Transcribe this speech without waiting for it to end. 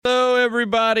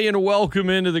everybody, and welcome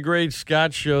into the Great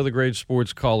Scott Show, the Great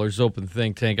Sports Callers Open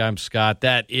Think Tank. I'm Scott.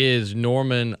 That is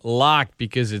Norman Locke,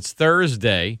 because it's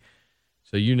Thursday,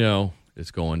 so you know it's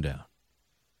going down.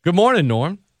 Good morning,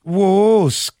 Norm. Whoa,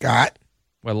 Scott.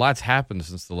 Well, lots happened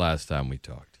since the last time we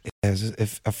talked.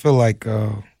 Yes, I feel like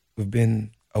we've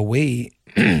been away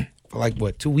for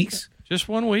like, 2 weeks? Just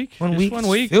 1 week. One week. One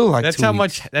week. Feel like that's 2 how weeks.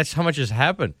 much. That's how much has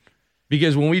happened.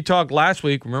 Because when we talked last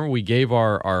week, remember we gave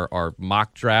our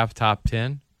mock draft top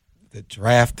 10? The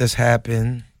draft has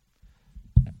happened.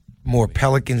 More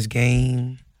Pelicans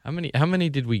game. How many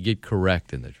did we get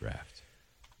correct in the draft?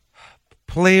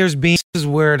 Players being, this is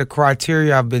where the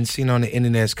criteria I've been seeing on the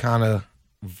internet is kind of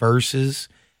versus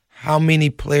how many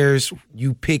players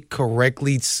you pick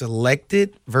correctly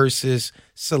selected versus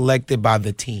selected by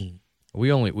the team.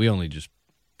 We only just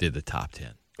did the top 10.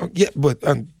 Yeah, but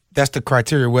that's the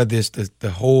criteria, whether it's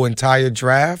the whole entire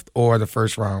draft or the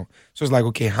first round. So it's like,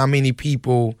 okay, how many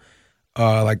people,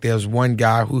 like there's one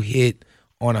guy who hit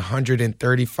on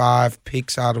 135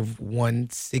 picks out of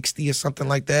 160 or something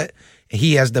like that. And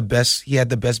he had the best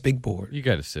big board. You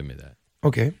got to send me that.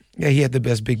 Okay. Yeah, he had the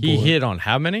best big board. He hit on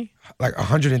how many? Like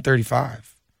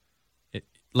 135.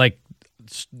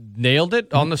 Nailed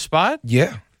it on the spot?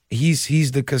 Yeah.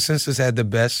 He's the consensus had the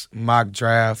best mock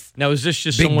draft. Now, is this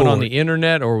just big someone board on the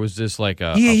internet, or was this like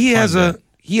a? He has a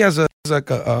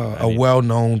well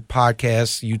known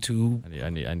podcast, YouTube.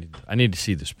 I need to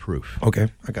see this proof. Okay,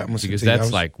 I got because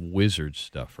that's like wizard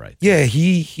stuff, right? Yeah,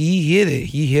 he hit it.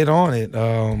 He hit on it.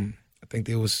 I think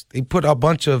they put a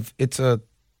bunch of, it's a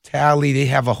tally. They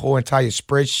have a whole entire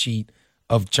spreadsheet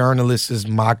of journalists'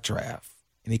 mock draft,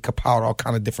 and they compiled all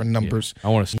kind of different numbers. Yeah, I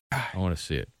want to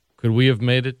see it. Could we have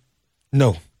made it?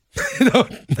 No, no,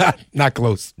 not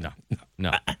close. No.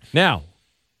 Now,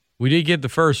 we did get the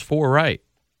first four right.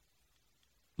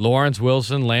 Lawrence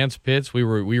Wilson, Lance Pitts. We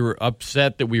were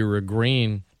upset that we were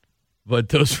agreeing, but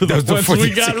those were the ones we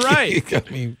got right. I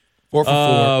mean, 4 for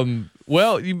 4.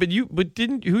 Well, but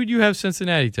didn't who do you have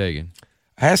Cincinnati taking?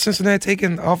 I had Cincinnati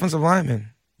taking offensive lineman.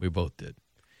 We both did.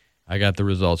 I got the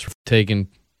results for taking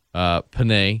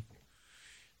Panay.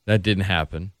 That didn't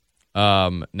happen.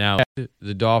 Now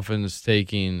the Dolphins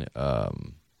taking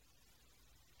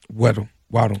Waddle.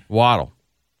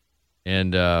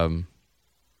 And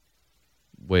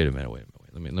wait a minute.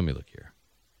 Let me look here.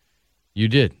 You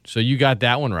did. So you got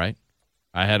that one right.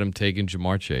 I had him taking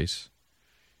Jamar Chase.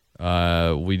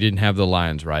 We didn't have the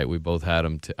Lions right. We both had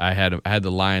them. I had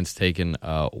the Lions taking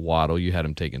Waddle. You had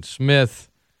him taking Smith.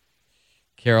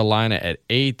 Carolina at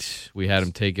 8. We had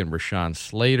him taking Rashawn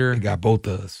Slater. They got both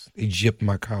of us. They gypped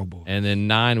my Cowboys. And then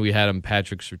 9, we had him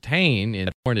Patrick Surtain.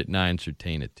 And Horn at 9,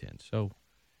 Surtain at 10. So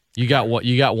you got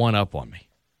one up on me.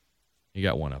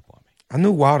 I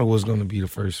knew Waddle was going to be the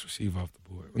first receiver off the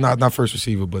board. Not first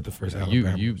receiver, but the first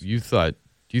Alabama. You thought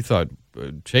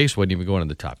Chase wasn't even going in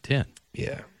the top 10.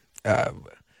 Yeah.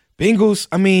 Bengals,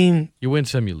 I mean, you win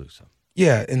some, you lose some.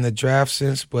 Yeah, in the draft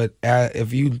sense, but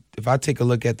if I take a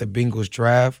look at the Bengals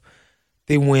draft,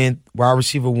 they went wide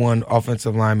receiver 1,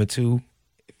 offensive lineman 2.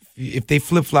 If they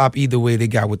flip-flop either way, they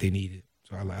got what they needed.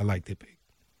 So I like their pick.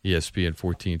 ESPN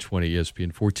 1420,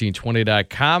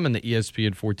 ESPN1420.com, and the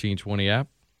ESPN 1420 app.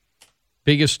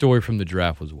 Biggest story from the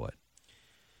draft was what?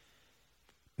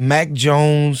 Mac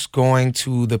Jones going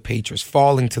to the Patriots,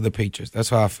 falling to the Patriots. That's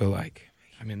how I feel like.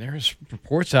 I mean, there's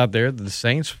reports out there that the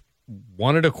Saints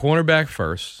wanted a cornerback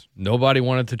first. Nobody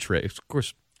wanted to trade. Of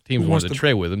course, teams wanted to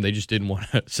trade with him. They just didn't want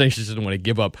to. Saints just didn't want to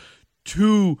give up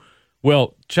 2.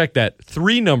 Well, check that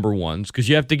 3 number ones, because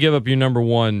you have to give up your number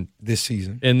 1 this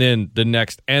season, and then the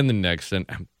next and the next.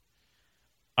 And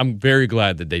I'm very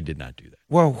glad that they did not do that.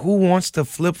 Well, who wants to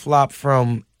flip flop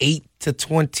from 8 to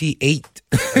 28?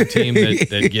 A team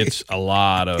that gets a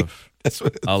lot of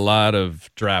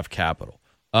draft capital.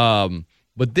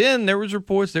 But then there was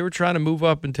reports they were trying to move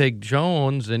up and take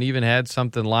Jones, and even had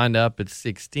something lined up at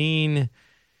 16,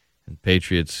 and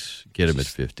Patriots get him at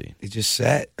 15. It just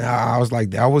sat. I was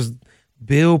like,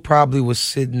 Bill probably was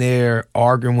sitting there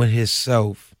arguing with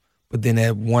himself, but then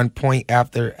at one point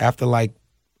after like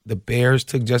the Bears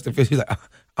took Justin Fields, he's like, I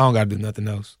don't got to do nothing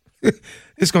else.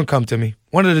 It's going to come to me.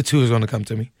 One of the two is going to come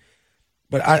to me.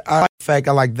 But I like the fact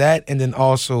I like that, and then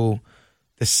also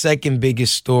the second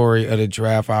biggest story of the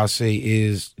draft, I'll say,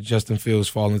 is Justin Fields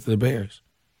falling to the Bears.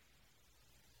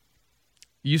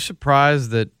 You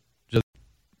surprised that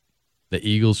the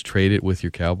Eagles traded with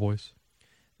your Cowboys?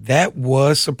 That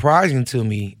was surprising to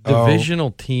me. Divisional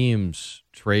teams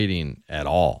trading at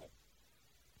all.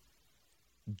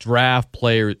 Draft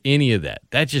players, any of that.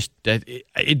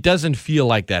 It doesn't feel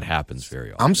like that happens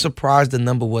very often. I'm surprised the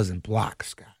number wasn't blocked,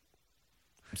 Scott.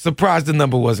 Surprised the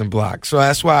number wasn't blocked. So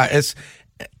that's why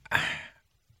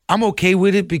I'm okay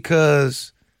with it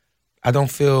because I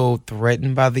don't feel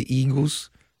threatened by the Eagles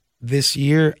this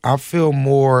year. I feel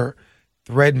more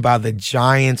threatened by the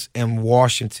Giants and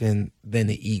Washington than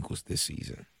the Eagles this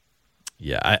season.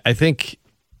 Yeah, I think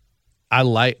I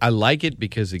like it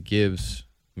because it gives.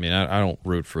 I mean, I don't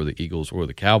root for the Eagles or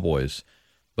the Cowboys,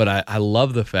 but I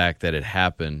love the fact that it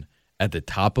happened at the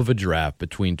top of a draft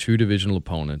between two divisional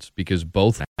opponents because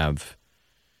both have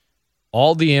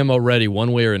all the ammo ready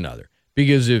one way or another.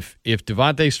 Because if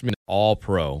Devontae Smith is all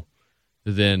pro,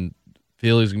 then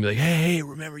Philly's going to be like, hey,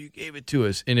 remember you gave it to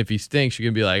us. And if he stinks, you're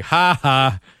going to be like, ha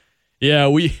ha, yeah,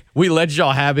 we let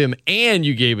y'all have him and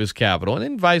you gave us capital. And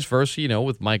then vice versa,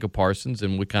 with Micah Parsons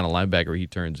and what kind of linebacker he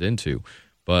turns into.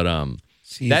 But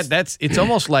it's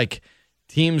almost like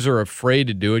teams are afraid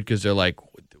to do it because they're like,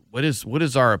 what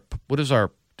does our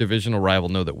divisional rival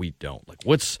know that we don't? Like,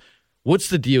 what's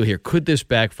the deal here? Could this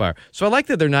backfire? So I like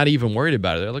that they're not even worried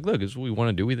about it. They're like, look, this is what we want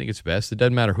to do. We think it's best. It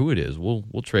doesn't matter who it is. We'll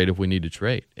trade if we need to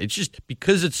trade. It's just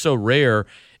because it's so rare,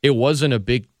 it wasn't a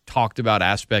big talked about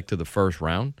aspect of the first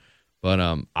round. But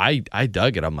I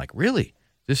dug it. I'm like, really?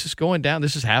 This is going down?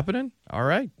 This is happening? All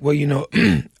right. Well,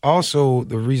 also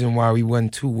the reason why we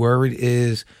wasn't too worried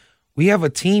is we have a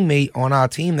teammate on our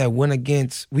team that went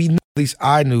against, at least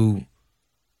I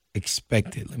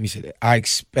expected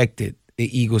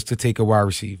the Eagles to take a wide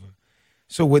receiver.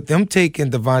 So with them taking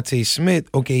Devontae Smith,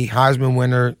 okay, Heisman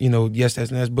winner, yes,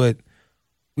 that's nice, but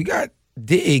we got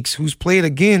Diggs, who's played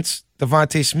against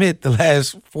Devontae Smith the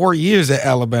last 4 years at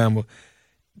Alabama.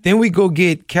 Then we go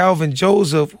get Calvin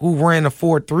Joseph, who ran a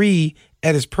 4.3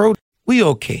 at his pro. We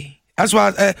okay. That's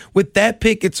why with that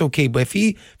pick, it's okay. But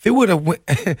if they would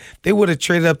have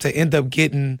traded up to end up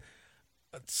getting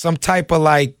some type of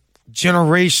like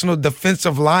generational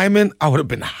defensive lineman, I would have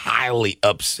been highly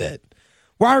upset.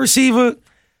 Wide receiver,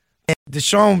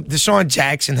 Deshaun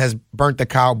Jackson has burnt the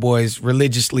Cowboys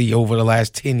religiously over the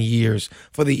last 10 years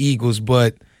for the Eagles,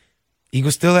 but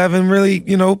Eagles still haven't really,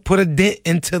 put a dent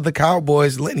into the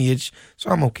Cowboys lineage, so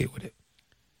I'm okay with it.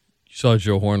 You saw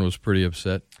Joe Horn was pretty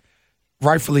upset.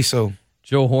 Rightfully so.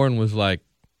 Joe Horn was like,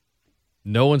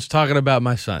 no one's talking about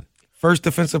my son. First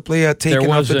defensive player taken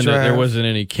off the draft. There wasn't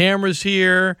any cameras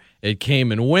here. It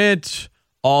came and went.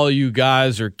 All you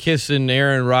guys are kissing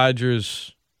Aaron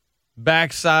Rodgers'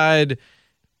 backside.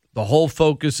 The whole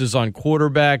focus is on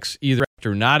quarterbacks, either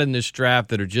or not in this draft,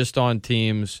 that are just on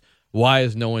teams. Why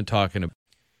is no one talking about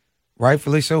it?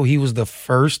 Rightfully so. He was the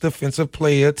first defensive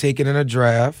player taken in a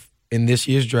draft, in this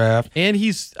year's draft. And he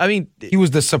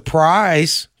was the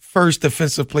surprise first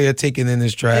defensive player taken in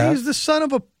this draft. And he's the son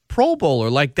of a Pro Bowler.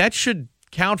 Like, that should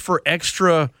count for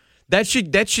extra. That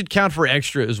should count for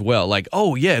extra as well. Like,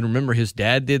 oh, yeah, and remember his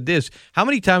dad did this. How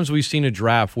many times have we seen a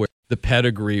draft where the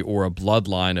pedigree or a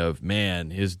bloodline of,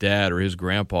 man, his dad or his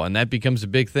grandpa, and that becomes a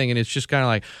big thing, and it's just kind of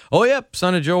like, oh, yep,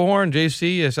 son of Joe Horn,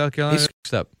 JC, South Carolina.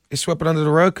 It's swept it under the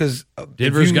rug because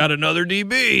Denver's got another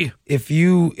DB. If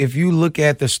you look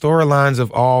at the storylines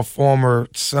of all former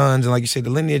sons, and like you said, the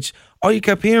lineage, all you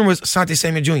kept hearing was Asante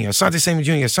Samuel Jr., Asante Samuel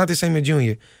Jr., Asante Samuel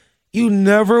Jr. You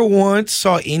never once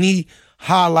saw any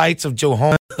highlights of Joe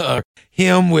Horn or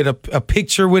him with a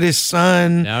picture with his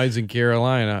son. Now he's in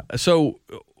Carolina. So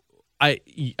I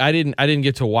didn't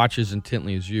get to watch as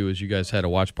intently as you guys had a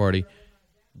watch party.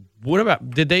 What about,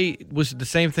 was it the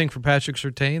same thing for Patrick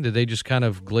Surtain? Did they just kind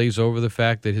of glaze over the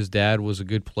fact that his dad was a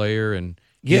good player? And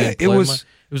yeah, it was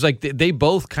like they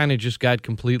both kind of just got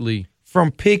completely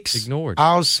from picks ignored.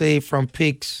 I'll say from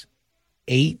picks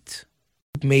 8,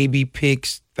 maybe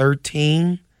picks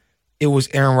 13, it was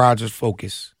Aaron Rodgers'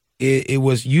 focus. It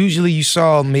was usually you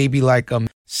saw maybe like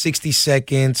 60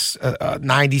 seconds,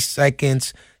 90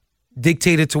 seconds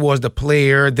dictated towards the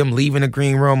player, them leaving the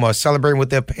green room or celebrating with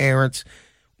their parents.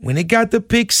 When it got to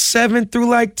pick 7 through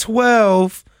like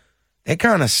 12, they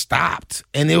kind of stopped.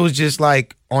 And it was just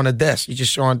like on a desk. You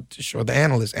just show the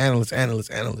analysts.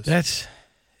 That's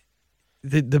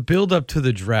the build up to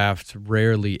the draft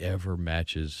rarely ever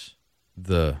matches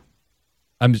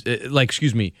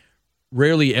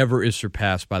rarely ever is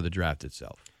surpassed by the draft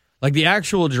itself. Like the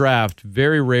actual draft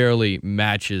very rarely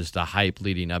matches the hype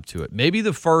leading up to it. Maybe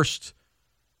the first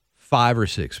 5 or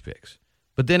 6 picks.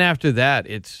 But then after that,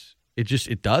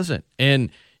 it doesn't. And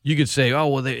you could say, oh,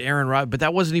 well, Aaron Rodgers, but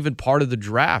that wasn't even part of the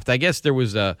draft. I guess there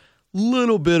was a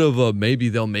little bit of maybe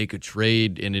they'll make a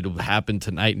trade and it'll happen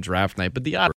tonight in draft night. But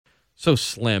the odds are so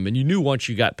slim. And you knew once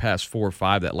you got past 4 or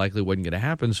 5 that likely wasn't going to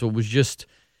happen. So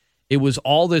it was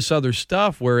all this other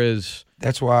stuff, whereas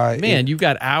that's why, man, you've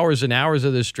got hours and hours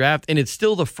of this draft, and it's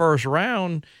still the first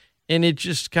round, and it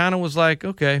just kind of was like,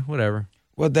 okay, whatever.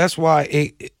 Well, that's why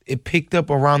it picked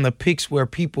up around the picks where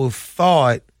people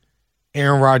thought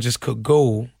Aaron Rodgers could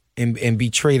go and be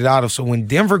traded out of. So when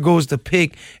Denver goes to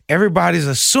pick, everybody's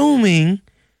assuming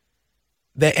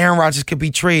that Aaron Rodgers could be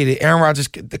traded. Aaron Rodgers,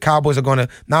 the Cowboys are going to,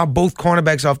 now both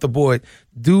cornerbacks off the board,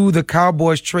 do the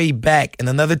Cowboys trade back and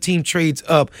another team trades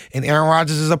up and Aaron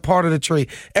Rodgers is a part of the trade?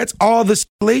 That's all the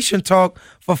speculation talk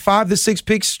for 5 to 6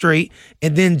 picks straight,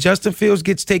 and then Justin Fields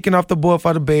gets taken off the board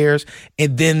for the Bears,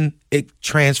 and then it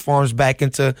transforms back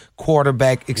into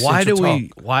quarterback essential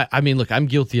talk. I mean, look, I'm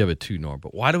guilty of it too, Norm,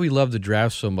 but why do we love the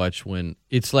draft so much when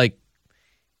it's like,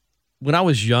 when I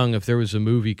was young, if there was a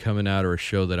movie coming out or a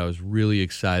show that I was really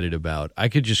excited about, I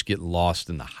could just get lost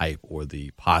in the hype or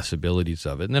the possibilities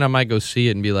of it. And then I might go see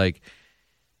it and be like,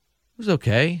 it was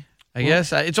okay, I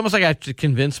guess. It's almost like I have to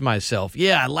convince myself,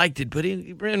 yeah, I liked it, but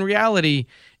in reality,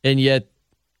 and yet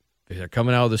if they're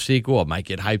coming out with a sequel, I might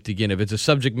get hyped again. If it's a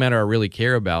subject matter I really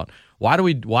care about,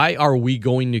 why are we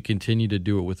going to continue to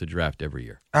do it with the draft every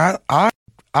year? I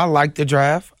like the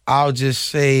draft. I'll just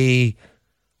say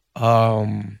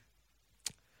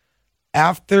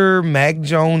after Mac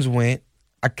Jones went,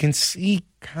 I can see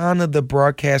kind of the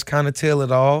broadcast kind of tail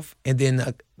it off. And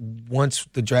then once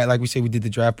the draft, like we say, we did the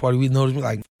draft party, we noticed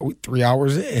like 3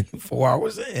 hours in, 4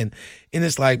 hours in. And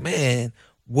it's like, man,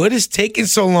 what is taking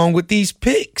so long with these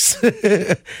picks?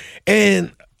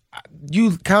 And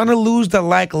you kind of lose the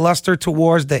lackluster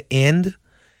towards the end.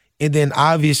 And then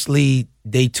obviously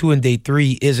day 2 and day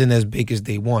 3 isn't as big as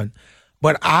day 1.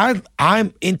 But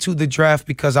I'm into the draft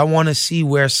because I want to see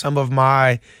where some of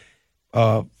my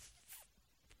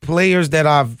players that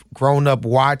I've grown up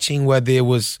watching, whether it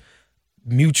was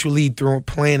mutually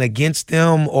playing against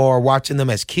them or watching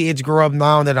them as kids grow up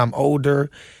now that I'm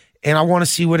older, and I want to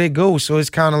see where they go. So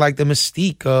it's kind of like the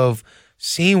mystique of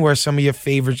seeing where some of your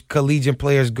favorite collegiate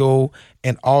players go,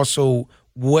 and also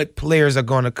what players are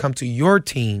going to come to your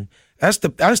team. That's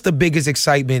the biggest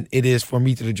excitement it is for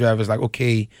me to the draft. It's like,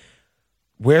 okay,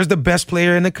 where's the best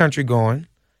player in the country going?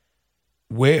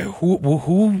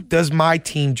 Who does my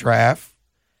team draft?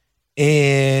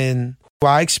 And who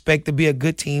I expect to be a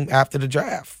good team after the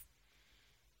draft.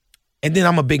 And then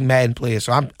I'm a big Madden player,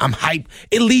 so I'm hyped.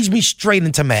 It leads me straight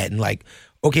into Madden. Like,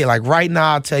 okay, like right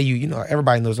now I'll tell you,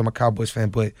 everybody knows I'm a Cowboys fan,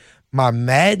 but my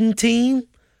Madden team,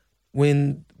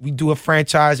 when we do a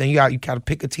franchise and you got to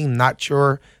pick a team, not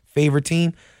your favorite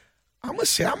team, I'm gonna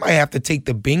say I might have to take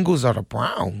the Bengals or the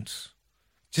Browns.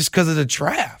 Just because of the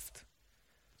draft.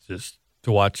 Just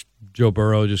to watch Joe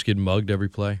Burrow just get mugged every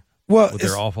play with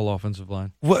their awful offensive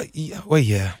line. Well,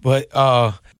 yeah. But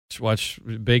watch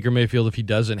Baker Mayfield, if he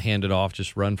doesn't hand it off,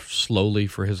 just run slowly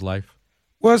for his life.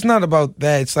 Well, it's not about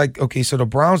that. It's like, okay, so the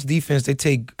Browns defense, they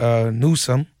take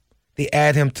Newsome. They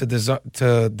add him to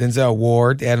Denzel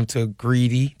Ward. They add him to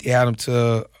Greedy. They add him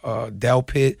to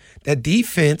Delpit. That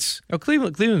defense. No,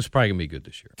 Cleveland's probably going to be good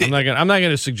this year. I'm not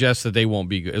going to suggest that they won't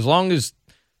be good. As long as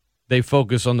they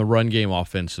focus on the run game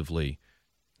offensively.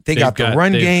 They got the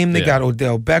run game. They got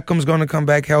Odell Beckham's going to come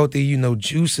back healthy.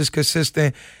 Juice is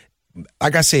consistent.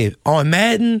 Like I said, on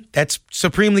Madden, that's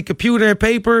supremely computer and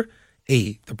paper.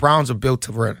 Hey, the Browns are built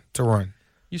to run.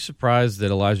 You surprised that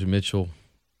Elijah Mitchell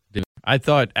didn't? I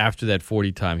thought after that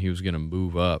 40 time he was going to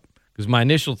move up because my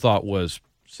initial thought was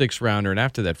 6th rounder, and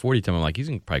after that 40 time, I'm like, he's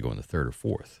going to probably go in the 3rd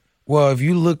or 4th. Well, if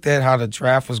you looked at how the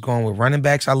draft was going with running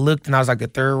backs, I looked and I was like, the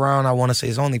 3rd round, I want to say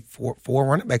it's only four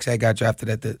running backs that got drafted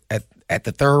at the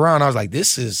 3rd round. I was like,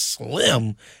 this is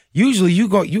slim. Usually you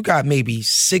got maybe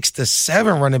 6 to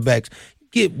 7 running backs. You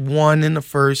get 1 in the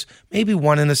 1st, maybe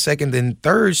 1 in the 2nd, then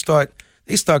 3rd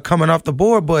they start coming off the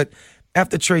board. But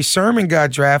after Trey Sermon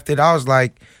got drafted, I was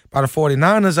like, by the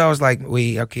 49ers, I was like,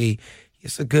 wait, okay,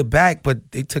 it's a good back,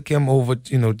 but they took him over,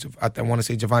 I want to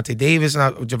say Javonte Davis,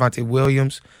 not Javonte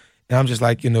Williams. And I'm just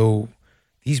like,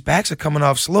 these backs are coming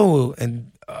off slow. And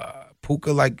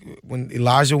Puka, like when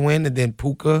Elijah went and then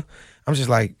Puka, I'm just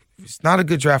like, it's not a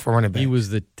good draft for running back. He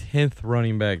was the 10th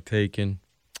running back taken.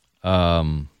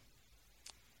 Yeah.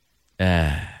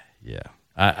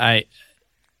 I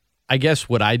guess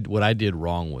what I did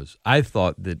wrong was I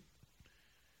thought that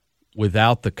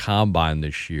without the combine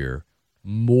this year,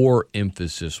 more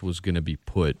emphasis was going to be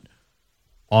put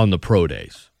on the pro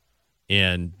days.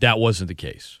 And that wasn't the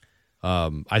case.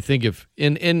 I think if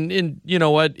in you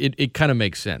know what, it kind of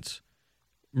makes sense.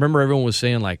 Remember, everyone was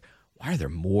saying like, why are there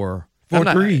more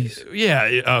 4-3s?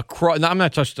 Yeah, I'm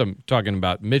not talking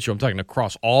about Mitchell. I'm talking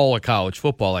across all of college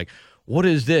football. Like, what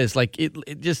is this? Like,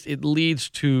 it leads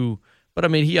to. But I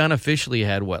mean, he unofficially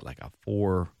had what, like a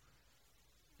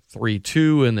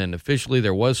 4.32, and then officially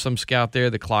there was some scout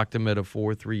there that clocked him at a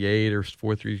 4.38 or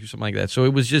 4.32, something like that. So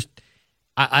it was just.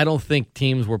 I don't think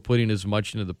teams were putting as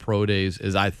much into the pro days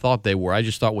as I thought they were. I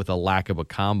just thought with a lack of a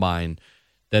combine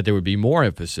that there would be more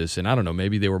emphasis, and I don't know,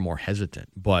 maybe they were more hesitant.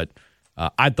 But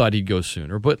I thought he'd go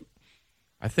sooner. But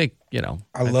I think,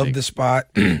 I love the spot.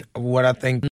 What I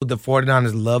think the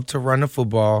 49ers love to run the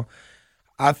football.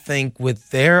 I think with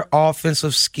their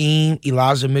offensive scheme,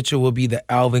 Elijah Mitchell will be the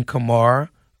Alvin Kamara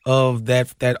of that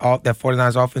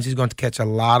 49ers offense. He's going to catch a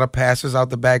lot of passes out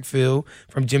the backfield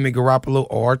from Jimmy Garoppolo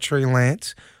or Trey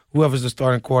Lance, whoever's the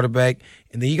starting quarterback.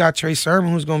 And then you got Trey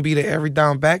Sermon, who's going to be the every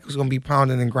down back, who's going to be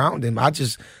pounding and grounding. I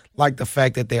just like the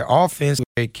fact that their offense,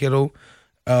 Kittle,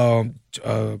 George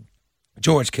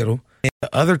Kittle, and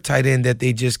the other tight end that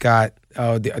they just got,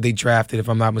 they drafted, if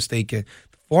I'm not mistaken.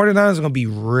 The 49ers are going to be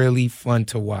really fun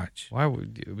to watch.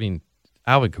 Alvin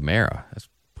Kamara, that's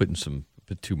putting some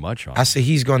bit too much on him. I say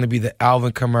he's going to be the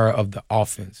Alvin Kamara of the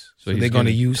offense. So they're going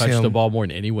to use him. Touch the ball more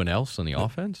than anyone else on the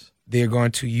offense? They're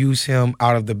going to use him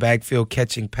out of the backfield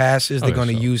catching passes. They're going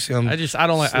to use him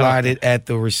slide it at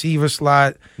the receiver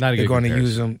slot. Not a good comparison. They're going to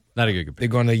use him. Not a good comparison. They're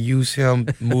going to use him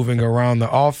moving around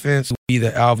the offense. Be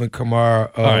the Alvin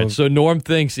Kamara of All right, so Norm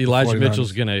thinks Elijah 49ers.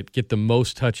 Mitchell's going to get the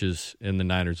most touches in the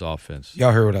Niners offense.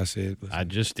 Y'all heard what I said. Listen. I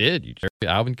just did. You heard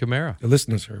Alvin Kamara. The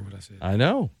listeners heard what I said. I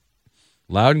know.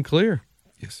 Loud and clear.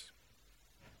 Yes.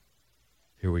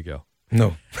 Here we go.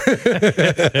 No.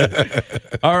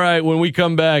 All right, when we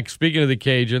come back, speaking of the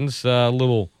Cajuns, a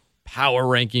little power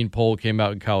ranking poll came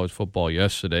out in college football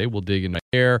yesterday. We'll dig in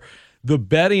there. The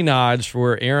betting odds for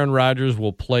where Aaron Rodgers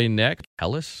will play next.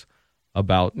 Tell us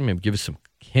about, give us some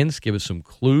hints, give us some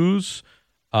clues.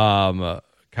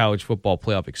 College football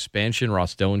playoff expansion.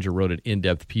 Ross Dellinger wrote an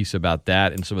in-depth piece about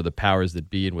that and some of the powers that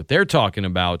be and what they're talking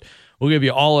about. We'll give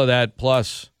you all of that,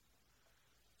 plus...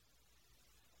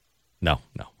 No,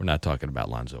 we're not talking about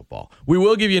Lonzo Ball. We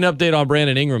will give you an update on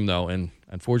Brandon Ingram, though, and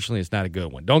unfortunately, it's not a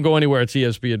good one. Don't go anywhere. It's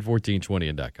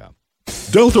ESPN1420.com.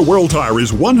 Delta World Tire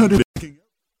is 100.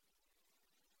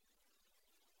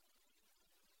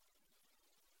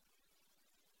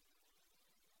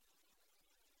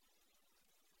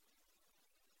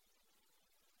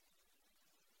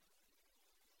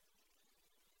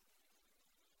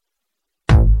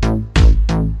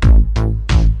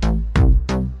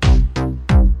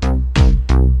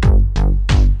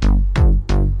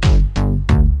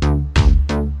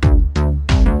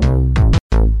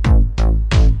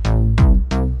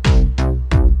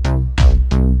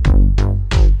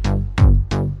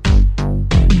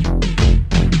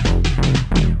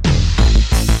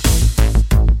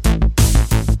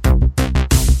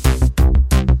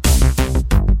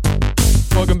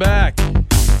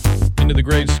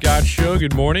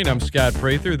 Good morning. I'm Scott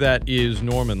Prather. That is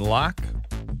Norman Locke.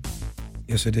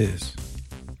 Yes, it is.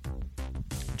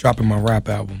 Dropping my rap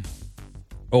album.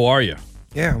 Oh, are you?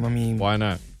 Yeah, Why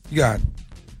not? You got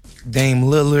Dame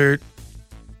Lillard.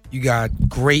 You got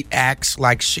great acts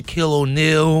like Shaquille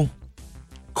O'Neal,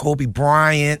 Kobe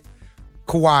Bryant,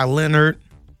 Kawhi Leonard,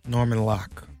 Norman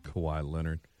Locke. Kawhi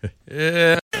Leonard.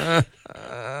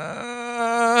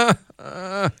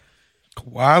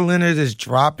 Kawhi Leonard is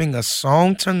dropping a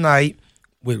song tonight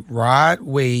with Rod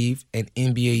Wave and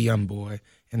NBA Youngboy,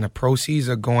 and the proceeds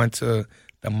are going to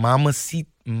the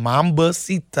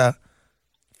Mambasita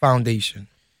Foundation.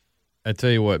 I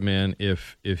tell you what, man,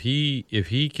 if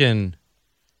he can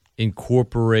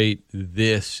incorporate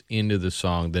this into the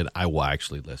song, then I will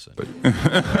actually listen.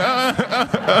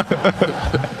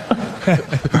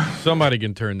 Somebody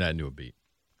can turn that into a beat.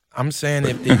 I'm saying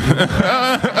if they do.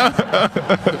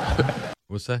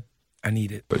 What's that? I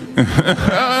need it.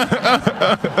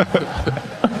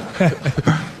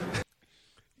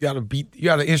 You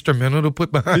got an instrumental to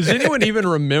put behind. Does anyone even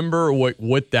remember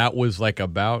what that was like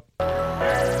about? I'm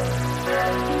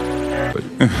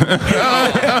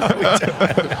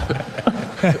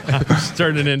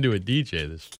turning into a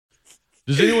DJ.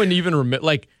 Does anyone even remember?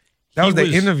 Like that was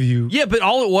the interview. Yeah, but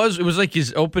all it was like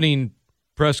his opening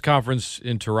press conference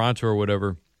in Toronto or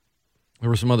whatever. There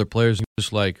were some other players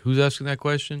just like, who's asking that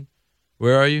question?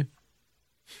 Where are you?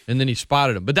 And then he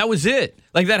spotted him. But that was it.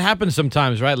 Like, that happens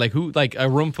sometimes, right? Like, a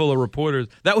room full of reporters.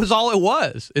 That was all it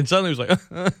was. And suddenly it was like,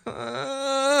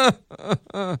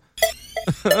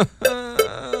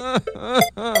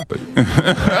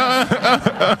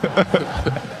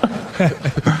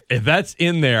 if that's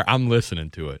in there, I'm listening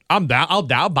to it. I'm down. I'll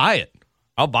buy it.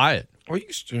 I'll buy it. Or you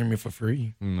can stream it for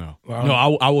free. No,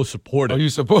 I will support it. Oh, you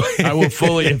support it? I will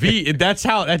fully. That's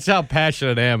how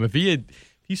passionate I am. If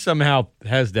he somehow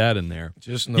has that in there,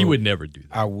 just know he would never do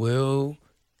that. I will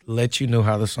let you know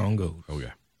how the song goes.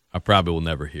 Okay, I probably will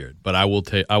never hear it, but I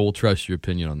will trust your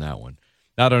opinion on that one.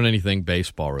 Not on anything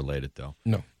baseball related though.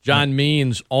 No. John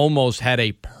Means almost had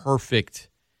a perfect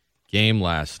game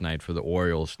last night for the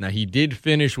Orioles. Now, he did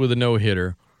finish with a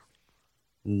no-hitter,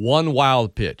 one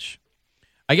wild pitch.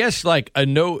 I guess like a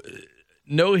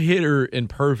no-hitter and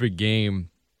perfect game,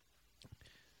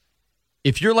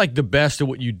 if you're like the best at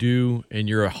what you do and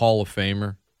you're a Hall of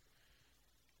Famer,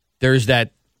 there's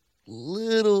that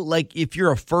little, like if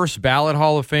you're a first ballot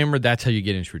Hall of Famer, that's how you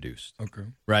get introduced. Okay.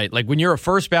 Right? Like when you're a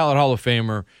first ballot Hall of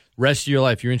Famer, rest of your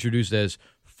life you're introduced as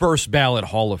first ballot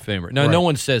Hall of Famer. Now, no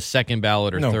one says second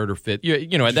ballot or third or fifth.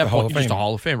 You know, at that point, you're just a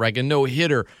Hall of Famer, right? A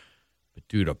no-hitter. But,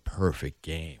 dude, a perfect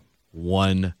game.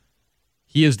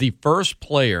 He is the first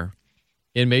player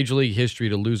in Major League history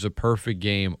to lose a perfect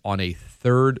game on a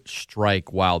third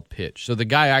strike wild pitch. So the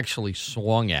guy actually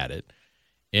swung at it,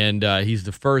 and he's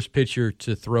the first pitcher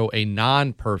to throw a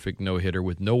non-perfect no-hitter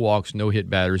with no walks, no hit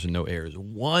batters, and no errors.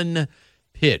 One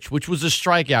pitch, which was a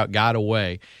strikeout, got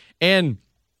away. And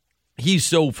he's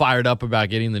so fired up about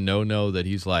getting the no-no that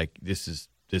he's like, this is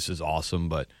awesome.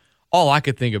 But all I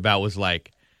could think about was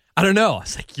like, I don't know. I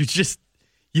was like,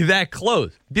 you're that close.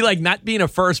 It'd be like not being a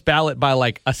first ballot by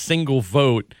like a single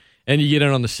vote, and you get in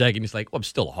on the second. He's like, well, I'm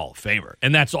still a Hall of Famer.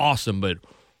 And that's awesome. But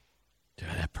dude,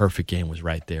 that perfect game was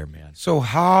right there, man. So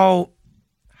how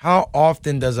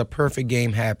often does a perfect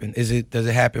game happen? Does it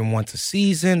happen once a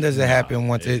season? Does it happen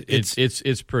once?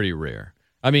 It's pretty rare.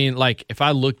 I mean, like if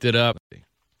I looked it up.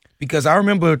 Because I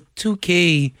remember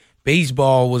 2K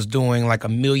Baseball was doing like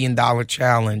 $1 million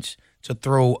challenge to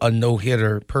throw a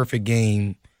no-hitter perfect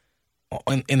game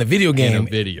in a video game.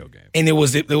 And it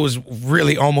was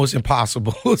really almost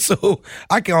impossible. So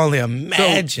I can only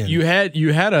imagine. So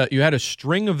you had a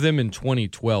string of them in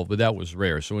 2012, but that was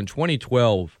rare. So in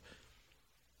 2012,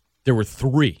 there were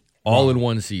 3 all in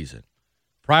one season.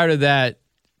 Prior to that,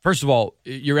 first of all,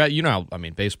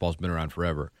 baseball's been around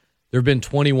forever. There have been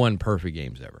 21 perfect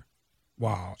games ever.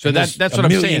 Wow. So that's what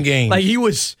I'm saying. Games. Like he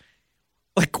was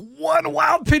like one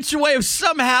wild pitch away of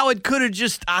somehow it could have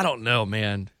just, I don't know,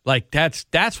 man. Like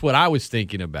that's what I was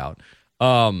thinking about.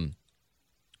 Let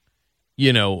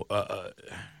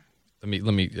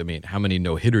me how many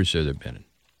no-hitters have there been?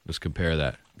 Let's compare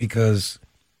that. Because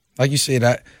like you said,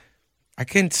 I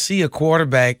can't see a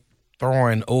quarterback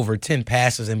throwing over 10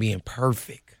 passes and being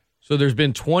perfect. So there's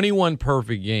been 21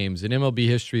 perfect games in MLB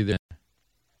history. Then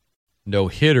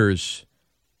no-hitters,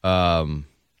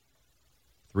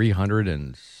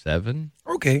 307.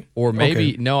 Okay. Or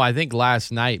maybe no. I think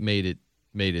last night made it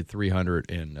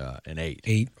 308.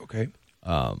 8. Okay.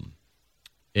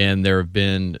 And there have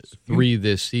been 3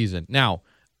 this season. Now,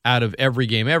 out of every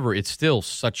game ever, it's still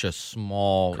such a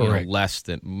small, less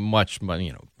than much,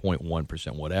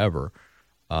 0.1%, whatever.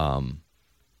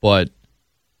 But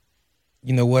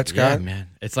you know what, Scott? Yeah, man,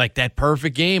 it's like that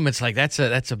perfect game. It's like that's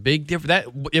a big difference.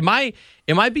 Am I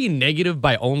being negative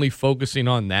by only focusing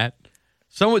on that?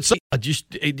 So I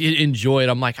just enjoy it.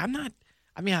 I'm like, I'm not.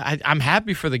 I mean, I'm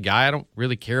happy for the guy. I don't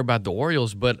really care about the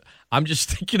Orioles, but I'm just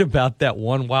thinking about that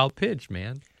one wild pitch,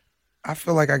 man. I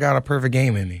feel like I got a perfect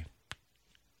game in me.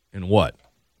 In what?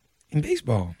 In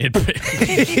baseball. In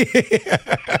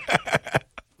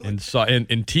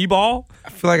T-ball? I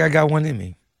feel like I got one in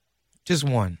me. Just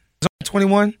one.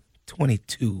 21,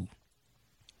 22.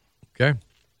 Okay.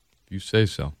 You say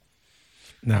so.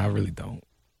 No, I really don't.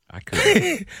 I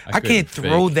couldn't. I can't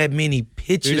throw that many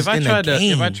pitches in a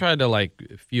game. If I tried to like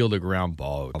field a ground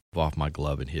ball, it would off my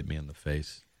glove and hit me in the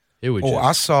face. It would.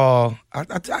 I see.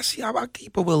 I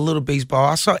keep up with a little baseball.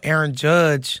 I saw Aaron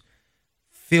Judge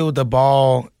field the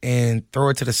ball and throw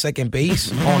it to the second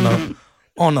base on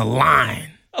the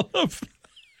line.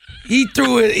 He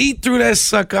threw it. He threw that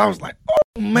sucker. I was like,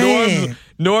 oh man.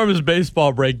 Norm's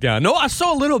baseball breakdown. No, I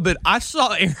saw a little bit. I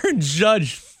saw Aaron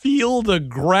Judge field a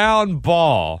ground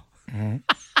ball. Mm-hmm.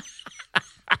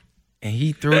 And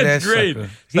he threw that great.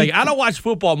 sucker. It's like, I don't watch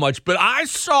football much, but I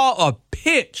saw a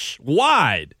pitch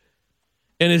wide,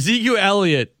 and Ezekiel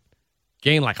Elliott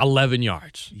gained like 11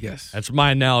 yards. Yes. That's my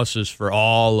analysis for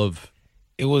all of.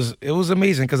 It was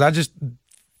amazing because I just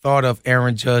thought of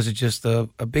Aaron Judge as just a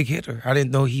big hitter. I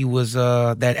didn't know he was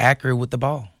that accurate with the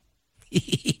ball.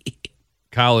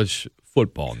 College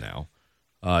football now.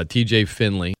 TJ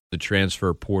Finley, the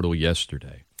transfer portal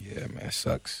yesterday. Yeah, man, it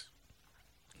sucks.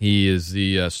 He is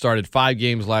started 5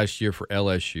 games last year for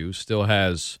LSU. Still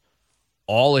has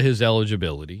all of his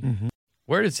eligibility. Mm-hmm.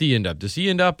 Where does he end up? Does he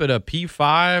end up at a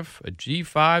P5, a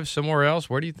G5, somewhere else?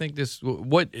 Where do you think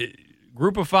what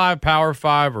group of 5, Power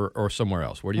 5, or somewhere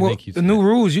else? Where do you think he's? The new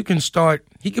rules, you can start.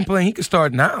 He can play. He can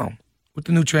start now with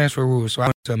the new transfer rules. So I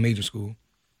went to a major school.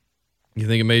 You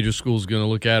think a major school is going to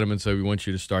look at him and say, "We want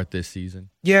you to start this season"?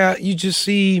 Yeah, you just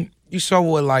see you saw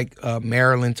what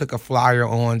Maryland took a flyer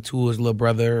on to his little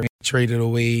brother and traded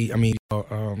away. I mean,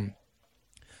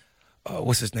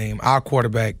 what's his name? Our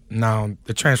quarterback now,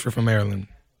 the transfer from Maryland.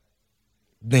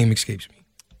 Name escapes me.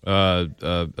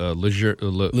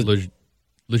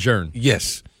 Lejeune.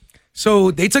 Yes.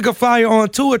 So they took a flyer on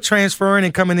Tua transferring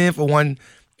and coming in for one.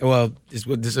 Well, this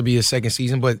will be his second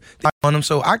season, but on him.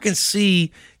 So I can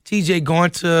see TJ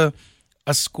going to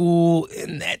a school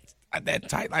in that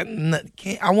type. I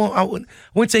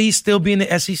wouldn't say he's still be in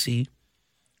the SEC,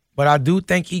 but I do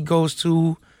think he goes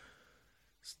to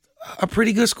a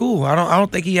pretty good school. I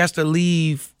don't think he has to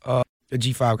leave the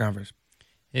G5 conference.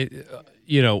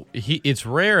 It's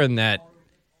rare in that.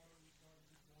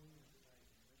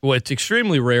 Well, it's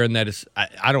extremely rare in that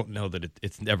I don't know that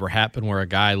it's never happened where a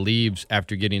guy leaves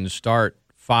after getting to start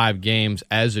 5 games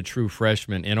as a true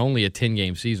freshman in only a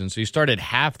 10-game season. So he started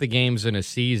half the games in a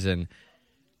season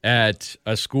at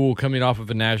a school coming off of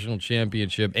a national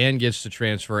championship and gets to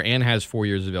transfer and has 4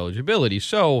 years of eligibility.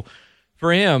 So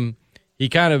for him, he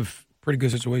kind of pretty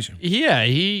good situation. Yeah,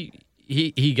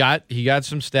 he got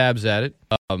some stabs at it,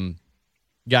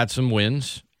 got some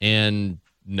wins, and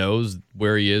knows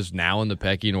where he is now in the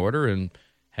pecking order and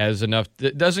has enough.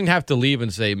 Doesn't have to leave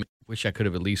and say, wish I could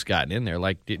have at least gotten in there.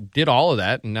 Like, did all of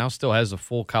that and now still has a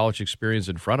full college experience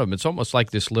in front of him. It's almost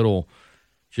like this little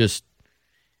just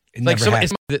 –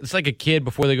 it's like a kid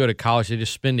before they go to college. They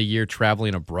just spend a year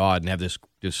traveling abroad and have this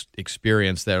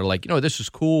experience that are like, this is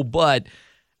cool, but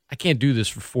I can't do this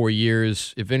for 4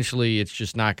 years. Eventually, it's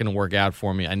just not going to work out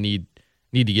for me. I need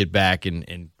to get back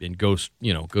and go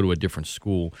to a different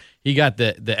school. He got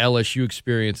the LSU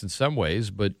experience in some ways,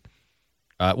 but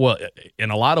in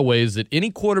a lot of ways that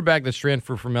any quarterback that's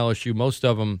transferred from LSU, most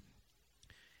of them,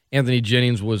 Anthony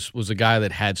Jennings was a guy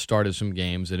that had started some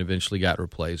games and eventually got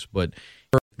replaced, but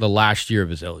the last year of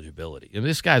his eligibility. And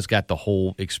this guy's got the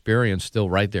whole experience still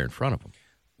right there in front of him.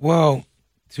 Well,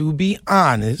 to be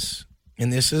honest,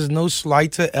 and this is no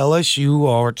slight to LSU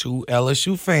or to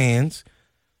LSU fans,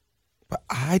 but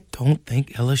I don't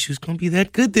think LSU's going to be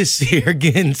that good this year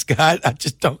again, Scott. I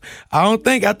just don't. I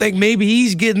think maybe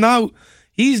he's getting out.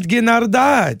 He's getting out of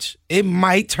Dodge. It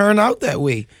might turn out that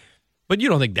way. But you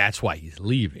don't think that's why he's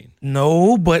leaving?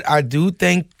 No, but I do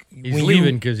think he's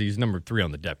leaving because he's number 3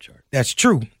 on the depth chart. That's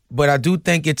true. But I do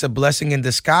think it's a blessing in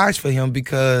disguise for him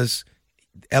because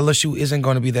LSU isn't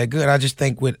going to be that good. I just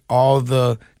think with all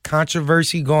the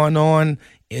controversy going on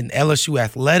in LSU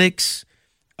athletics,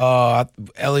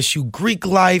 LSU Greek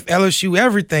life, LSU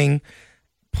everything.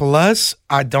 Plus,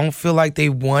 I don't feel like they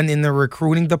won in the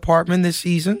recruiting department this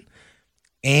season.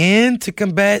 And to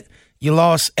combat, you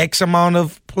lost X amount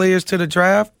of players to the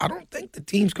draft. I don't think the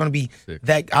team's going to be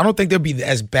that. I don't think they'll be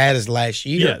as bad as last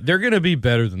year. Yeah, they're going to be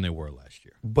better than they were last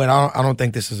year. But I don't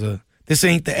think this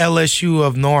ain't the LSU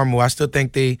of normal. I still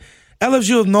think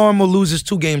LSU of normal loses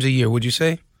 2 games a year. Would you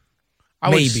say?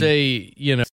 I would say,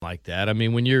 like that. I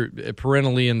mean, when you're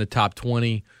perennially in the top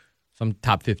 20, some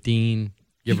top 15,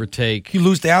 give or take. You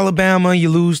lose to Alabama, you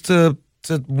lose to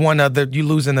one other, you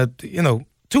lose in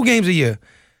 2 games a year.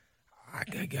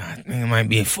 God, it might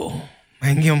be a full.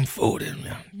 I can give them 4.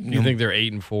 You think they're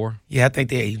 8-4? Yeah, I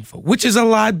think they're 8-4, which is a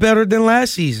lot better than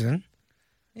last season.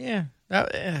 Yeah,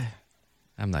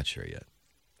 I'm not sure yet.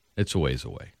 It's a ways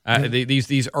away.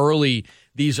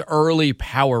 These early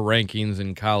power rankings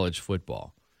in college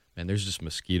football. Man, there's this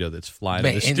mosquito that's flying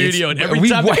in the studio, and every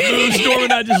time it moves,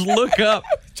 Norman, I just look up.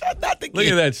 Look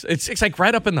at that. It's like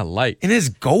right up in the light. And it's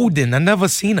golden. I've never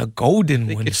seen a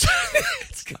golden one. It's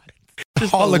just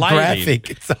holographic.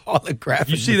 It's a holographic.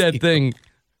 You see mosquito. that thing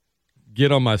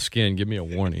get on my skin, give me a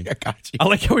warning. I got you. I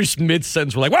like how we're just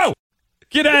mid-sentence. We're like, whoa,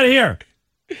 get out of here.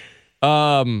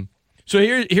 So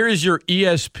here is your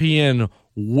ESPN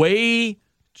way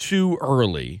too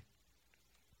early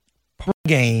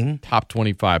game top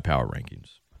 25 power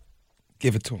rankings.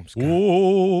 Give it to him, Scott.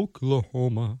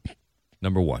 Oklahoma,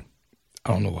 number 1. I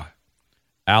don't know why.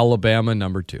 Alabama,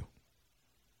 number 2.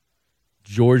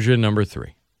 Georgia, number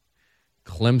 3.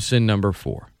 Clemson, number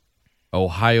 4.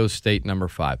 Ohio State, number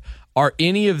 5. Are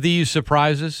any of these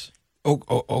surprises?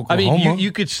 Oklahoma? I mean,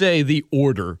 you could say the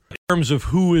order in terms of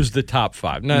who is the top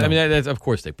 5. No. I mean, that's, of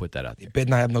course they put that out there. They better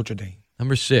not have Notre Dame.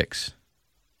 Number 6.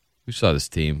 We saw this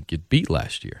team get beat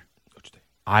last year.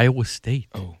 Iowa State.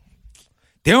 Oh.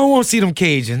 They don't want to see them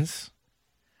Cajuns.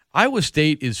 Iowa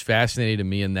State is fascinating to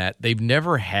me in that they've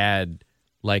never had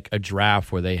like a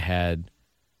draft where they had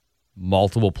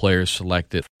multiple players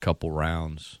selected a couple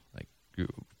rounds. Like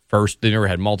first, they never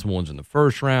had multiple ones in the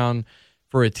first round.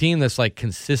 For a team that's like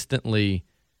consistently,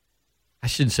 I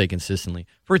shouldn't say consistently,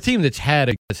 for a team that's had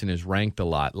a guess and is ranked a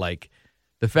lot, like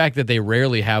the fact that they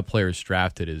rarely have players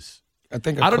drafted is. I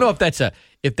don't know if that's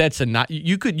a not.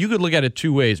 You could look at it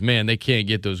two ways. Man, they can't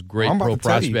get those great pro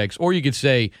prospects, or you could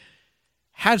say,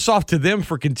 hats off to them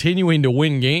for continuing to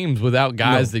win games without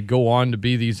guys that go on to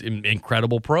be these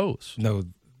incredible pros. No,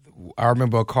 I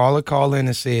remember a caller called in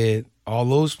and said all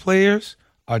those players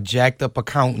are jacked up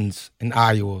accountants in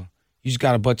Iowa. You just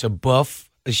got a bunch of buff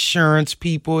assurance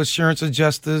people, assurance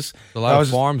adjusters. A lot of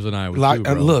farms in Iowa too,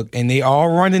 bro. Look, and they all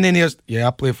running in there. Yeah,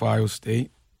 I play for Iowa State.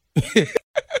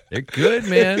 They're good,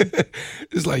 man.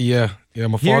 It's like,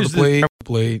 my father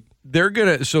played. They're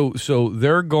gonna so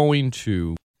they're going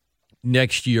to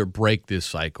next year break this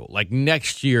cycle. Like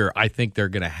next year, I think they're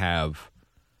gonna have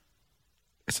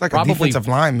it's like a defensive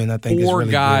lineman. I think 4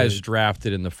 really guys good.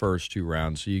 Drafted in the first 2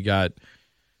 rounds. So you got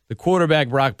the quarterback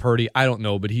Brock Purdy. I don't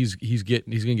know, but he's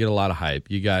gonna get a lot of hype.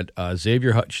 You got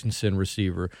Xavier Hutchinson,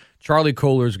 receiver. Charlie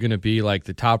Kohler is gonna be like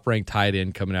the top ranked tight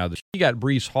end coming out of the. You got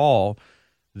Breece Hall,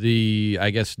 the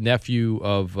nephew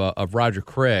of Roger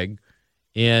Craig,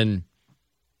 and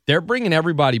they're bringing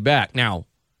everybody back. Now,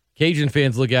 Cajun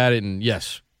fans look at it, and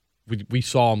yes, we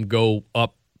saw them go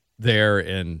up there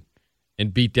and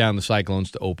beat down the Cyclones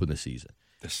to open the season.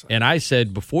 And I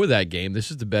said before that game,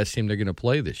 this is the best team they're going to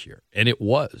play this year, and it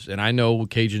was. And I know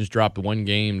Cajuns dropped 1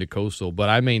 game to Coastal, but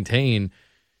I maintain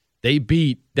they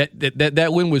beat that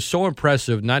win was so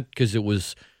impressive, not because it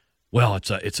was. Well, it's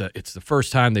the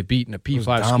first time they've beaten a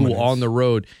P5 school on the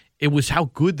road. It was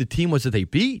how good the team was that they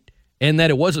beat, and that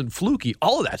it wasn't fluky.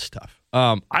 All of that stuff.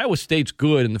 Iowa State's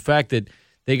good, and the fact that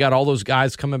they got all those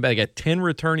guys coming back. They got 10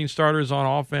 returning starters on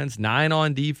offense, 9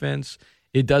 on defense.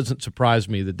 It doesn't surprise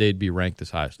me that they'd be ranked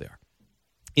as high as they are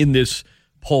in this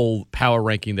poll power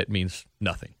ranking that means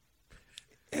nothing.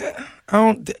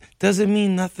 Does it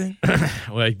mean nothing?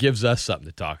 Well, it gives us something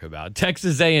to talk about.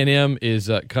 Texas A&M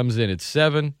comes in at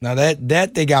 7. Now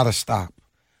that they got to stop.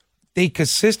 They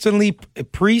consistently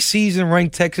preseason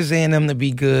ranked Texas A&M to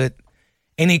be good,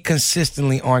 and they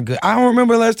consistently aren't good. I don't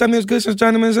remember the last time they was good since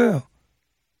Johnny Manziel.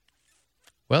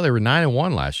 Well, they were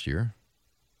 9-1 last year.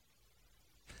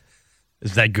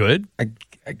 Is that good? I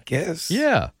guess.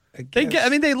 Yeah.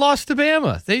 They lost to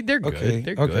Bama. They're good. Okay.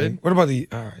 They're good. What about the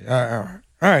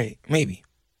all right, maybe.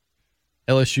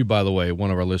 LSU, by the way, one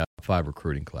of our list 5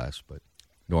 recruiting class, but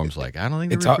Norm's like, I don't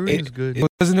think the recruiting is good. It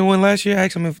wasn't the one last year.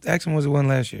 Ask him was the one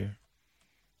last year.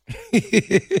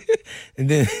 And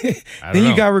then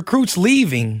you got recruits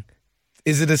leaving.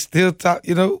 Is it a still top?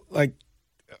 The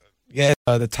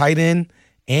tight end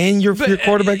and your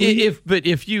quarterback.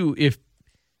 If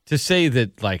to say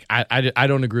that, like, I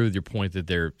don't agree with your point that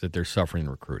they're suffering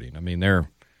recruiting. I mean,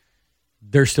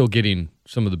 they're still getting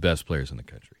some of the best players in the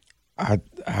country. I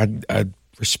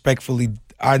respectfully,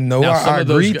 I know. I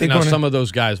agree. Some of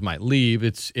those guys might leave.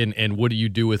 And what do you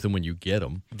do with them when you get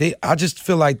them? I just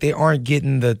feel like they aren't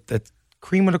getting the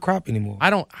cream of the crop anymore.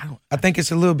 I think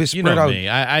it's a little bit spread out. Me.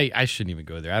 I shouldn't even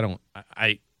go there.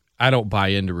 I don't buy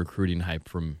into recruiting hype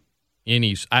from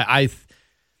any.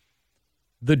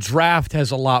 The draft has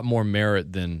a lot more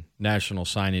merit than National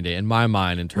Signing Day in my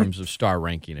mind in terms of star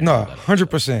ranking. No,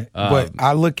 100%. But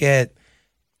I look at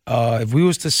if we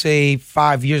was to say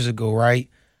 5 years ago, right,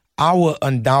 I would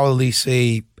undoubtedly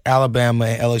say Alabama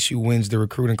and LSU wins the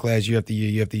recruiting class year after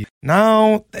year after year.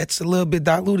 Now that's a little bit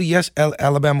diluted. Yes,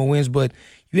 Alabama wins, but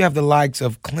you have the likes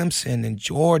of Clemson and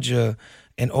Georgia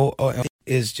and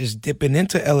is just dipping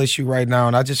into LSU right now,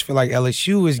 and I just feel like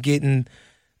LSU is getting.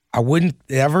 I wouldn't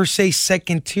ever say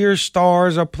second-tier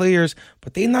stars or players,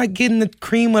 but they're not getting the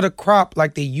cream of the crop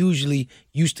like they usually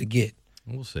used to get.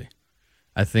 We'll see.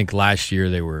 I think last year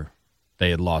they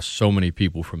had lost so many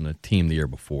people from the team the year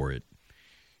before it.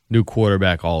 New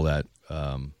quarterback, all that.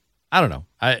 I don't know.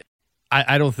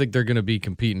 I don't think they're going to be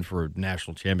competing for a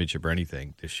national championship or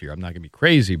anything this year. I'm not going to be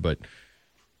crazy, but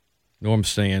Norm's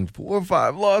saying 4 or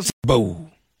 5 losses.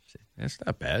 Boom. That's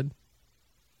not bad.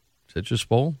 Citrus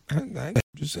Bowl? I'm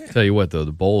just saying. Tell you what, though,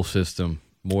 the bowl system,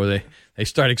 more they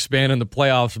start expanding the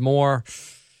playoffs more,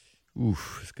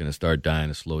 it's going to start dying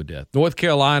a slow death. North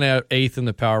Carolina 8th in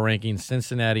the power rankings,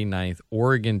 Cincinnati 9th,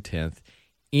 Oregon 10th,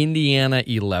 Indiana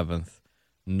 11th,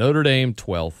 Notre Dame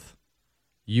 12th,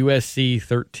 USC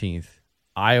 13th,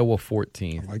 Iowa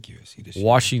 14th, I like USC this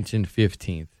Washington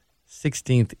 15th,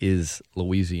 16th is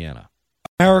Louisiana.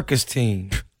 America's team.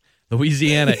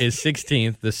 Louisiana is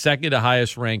 16th, the second to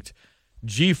highest ranked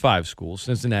G5 school.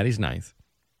 Cincinnati's 9th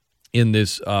in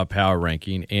this power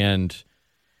ranking. And,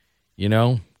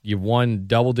 you've won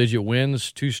double-digit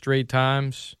wins 2 straight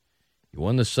times. You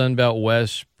won the Sun Belt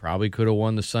West. Probably could have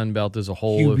won the Sun Belt as a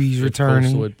whole QB's if returning.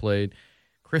 Coastal had played.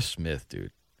 Chris Smith,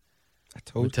 dude.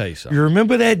 Let me tell you something. You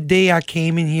remember that day I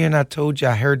came in here and I told you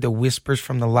I heard the whispers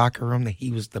from the locker room that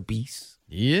he was the beast?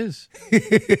 He is.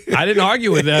 I didn't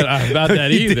argue with that about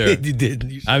that either. You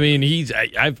didn't. I mean,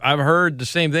 I've heard the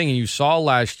same thing, and you saw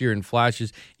last year in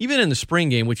flashes, even in the spring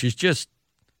game, which is just,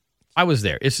 I was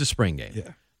there. It's the spring game.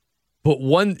 Yeah. But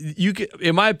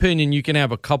in my opinion, you can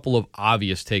have a couple of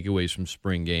obvious takeaways from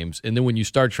spring games, and then when you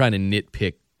start trying to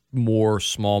nitpick more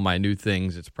small, minute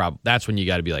things, that's when you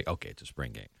got to be like, okay, it's a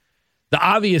spring game. The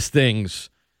obvious things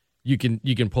you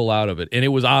can pull out of it, and it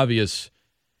was obvious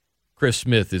Chris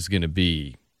Smith is going to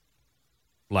be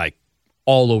like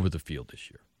all over the field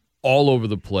this year, all over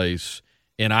the place.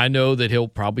 And I know that he'll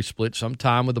probably split some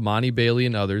time with Amani Bailey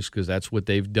and others because that's what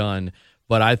they've done.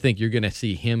 But I think you're going to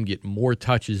see him get more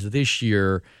touches this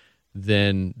year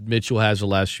than Mitchell has the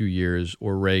last few years,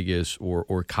 or Regis,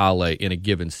 or Kale in a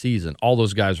given season. All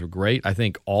those guys are great. I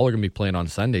think all are going to be playing on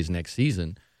Sundays next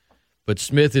season. But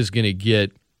Smith is going to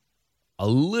get a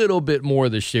little bit more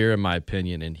of the share, in my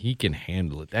opinion, and he can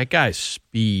handle it. That guy's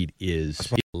speed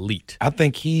is elite. I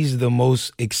think he's the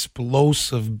most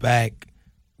explosive back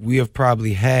we have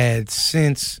probably had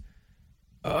since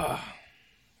I'm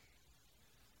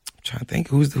trying to think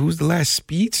who's the last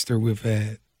speedster we've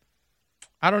had.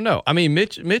 I don't know. I mean,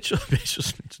 Mitchell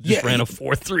just ran a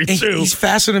 4.32. He's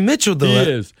faster than Mitchell, though.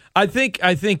 He is. I think.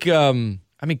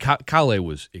 Kale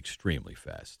was extremely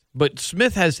fast, but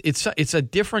Smith has. It's a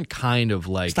different kind of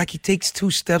like. It's like he takes 2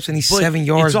 steps and he's 7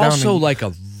 yards down. It's also like a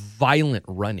violent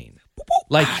running.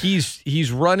 Like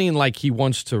he's running like he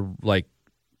wants to like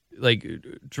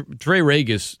Trey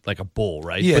Regis like a bull,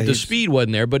 right? Yeah, but the speed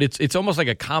wasn't there. But it's almost like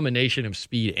a combination of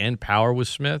speed and power with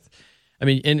Smith. I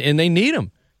mean, and they need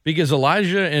him. Because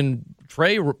Elijah and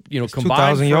Trey,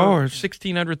 combined for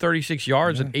 1,636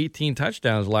 yards and 18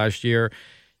 touchdowns last year.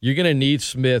 You're going to need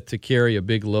Smith to carry a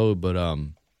big load, but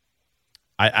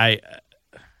I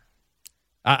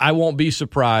won't be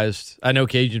surprised. I know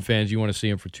Cajun fans, you want to see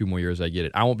him for 2 more years. I get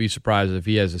it. I won't be surprised if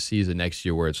he has a season next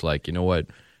year where it's like, you know what,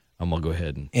 I'm going to go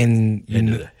ahead and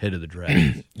head of the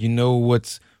draft. You know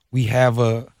we have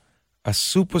a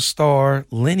superstar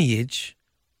lineage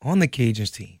on the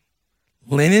Cajuns team.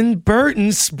 Lennon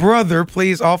Burton's brother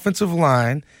plays offensive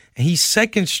line, and he's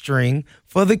second string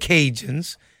for the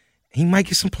Cajuns. He might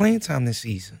get some playing time this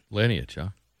season. Lineage, huh?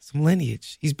 Some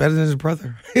lineage. He's better than his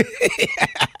brother.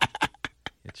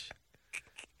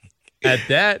 At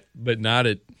that, but not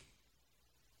at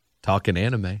talking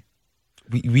anime.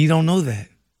 We don't know that.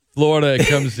 Florida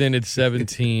comes in at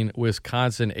 17,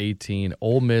 Wisconsin 18,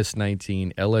 Ole Miss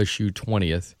 19, LSU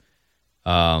 20th.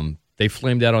 They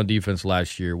flamed out on defense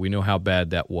last year. We know how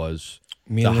bad that was.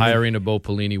 The hiring of Bo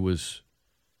Pelini was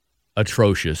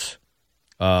atrocious.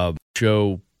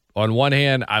 So, on one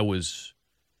hand, I was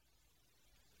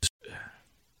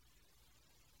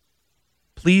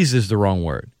pleased is the wrong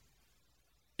word.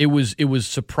 It was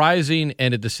surprising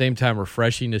and at the same time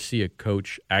refreshing to see a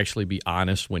coach actually be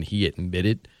honest when he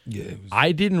admitted. Yeah,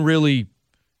 I didn't really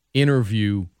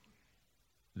interview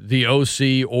the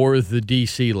OC or the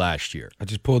DC last year. I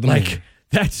just pulled them in.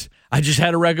 I just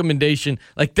had a recommendation.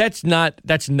 Like that's not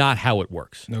how it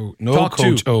works. No,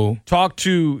 Coach O. Talk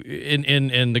to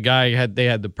and the guy had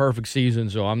the perfect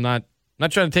season. So I'm not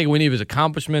trying to take away any of his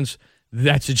accomplishments.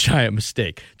 That's a giant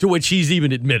mistake. To which he's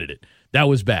even admitted it. That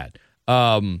was bad.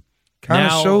 Kind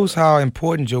of shows how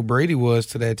important Joe Brady was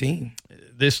to that team.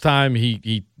 This time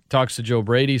he talks to Joe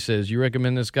Brady, says, "You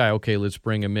recommend this guy? Okay, let's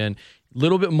bring him in." A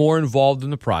little bit more involved in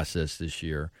the process this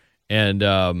year,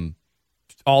 and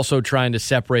also trying to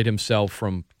separate himself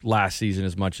from last season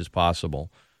as much as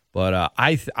possible. But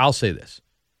I'll say this: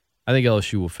 I think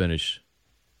LSU will finish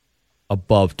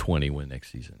above 20 when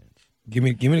next season ends. Give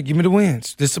me the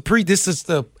wins. This is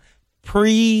the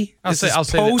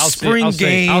post-spring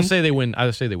game. I'll say they win 9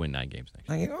 games next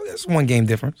year. That's 1 game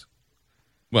difference.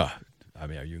 Well, I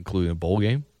mean, are you including a bowl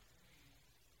game?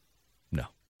 No.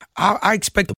 I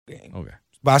expect a game. Okay.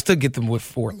 But I still get them with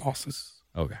 4 losses.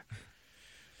 Okay.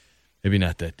 Maybe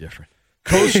not that different.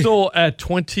 Coastal at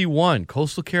 21.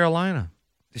 Coastal Carolina.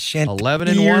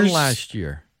 11-1 last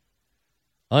year.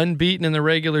 Unbeaten in the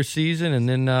regular season and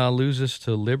then loses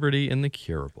to Liberty in the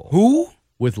Cure Bowl. Who?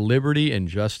 With Liberty and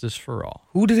Justice for All.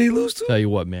 Who did they lose to? Tell you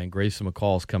what, man, Grayson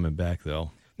McCall's coming back though.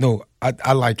 No,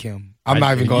 I like him. I'm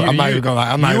not even going to lie.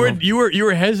 You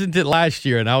were hesitant last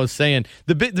year, and I was saying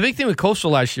the big thing with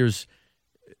Coastal last year is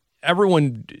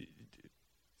everyone,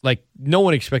 like, no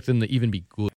one expected them to even be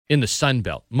good in the Sun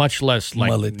Belt, much less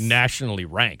like nationally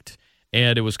ranked.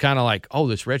 And it was kind of like, oh,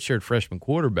 this redshirt freshman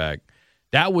quarterback.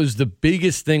 That was the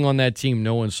biggest thing on that team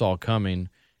no one saw coming.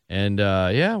 And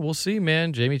we'll see,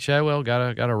 man. Jamie Chadwell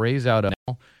got a raise out of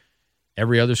now.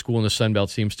 Every other school in the Sun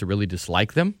Belt seems to really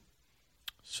dislike them.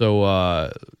 So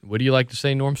what do you like to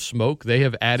say, Norm? Smoke? They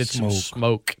have added some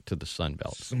smoke to the Sun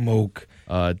Belt. Smoke.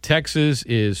 Texas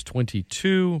is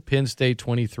 22, Penn State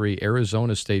 23,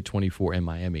 Arizona State 24, and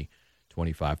Miami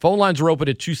 25. Phone lines are open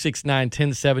at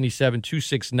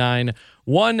 269-1077,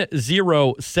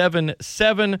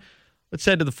 269-1077. Let's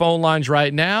head to the phone lines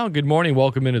right now. Good morning.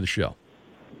 Welcome into the show.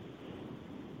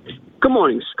 Good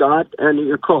morning, Scott, and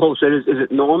your co-host. Is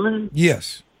it Norman?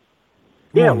 Yes.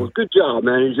 Yeah, well, good job,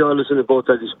 man. Enjoy listening to both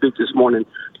of you speak this morning.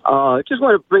 Just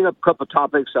want to bring up a couple of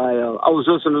topics. I was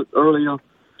listening earlier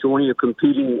to one of your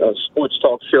competing sports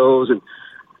talk shows, and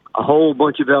a whole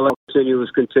bunch of LA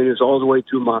continues all the way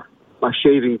through my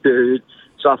shaving period.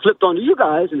 So I flipped on to you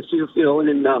guys and see if, and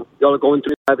then y'all are going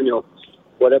through having your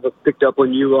whatever picked up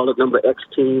on you all at number X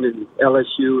team and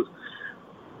LSU.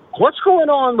 What's going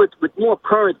on with more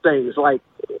current things like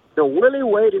the Willie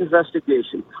Wade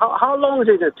investigation? How long is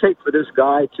it going to take for this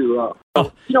guy to,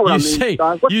 you know what I mean?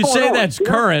 You say that's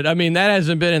current. I mean, that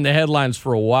hasn't been in the headlines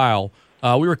for a while.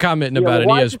 We were commenting about an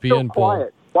ESPN poll.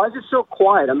 Why is it so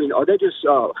quiet? I mean, are they just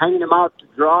hanging him out to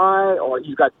dry, or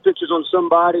you got pictures on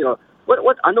somebody, or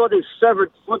what? I know they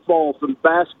severed football from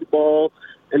basketball,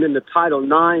 and then the Title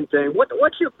IX thing.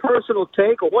 What's your personal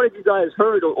take, or what have you guys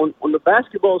heard on the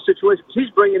basketball situation? He's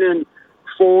bringing in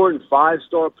 4- and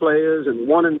 5-star players and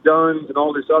one-and-dones and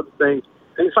all this other thing,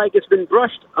 and it's like it's been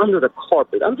brushed under the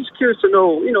carpet. I'm just curious to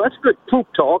know, that's good poop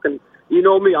talk, and you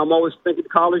know me, I'm always thinking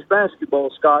college basketball,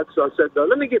 Scott, so I said, I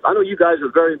know you guys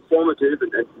are very informative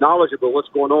and knowledgeable of what's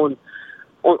going on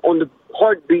the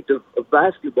heartbeat of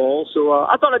basketball. So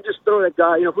I thought I'd just throw that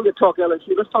guy, if we could talk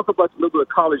LSU, let's talk about a little bit of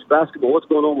college basketball. What's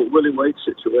going on with Willie Wade's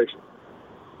situation?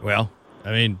 Well,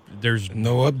 I mean, there's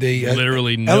no update.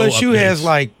 Literally no LSU updates. has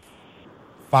like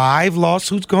 5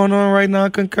 lawsuits going on right now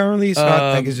concurrently, so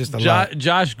I think it's just a lot.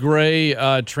 Josh Gray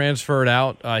transferred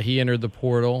out. He entered the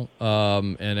portal,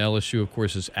 and LSU, of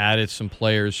course, has added some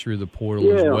players through the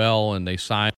portal as well, and they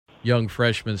signed young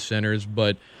freshman centers.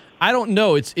 But I don't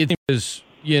know. It is,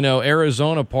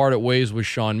 Arizona parted ways with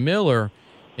Sean Miller,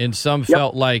 and some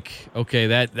felt like, okay,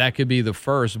 that could be the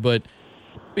first. But to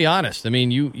be honest, I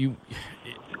mean, you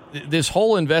this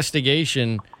whole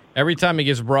investigation, every time it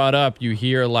gets brought up, you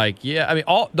hear like,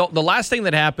 the last thing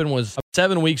that happened was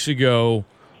 7 weeks ago.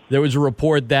 There was a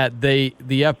report that the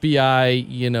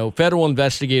FBI, federal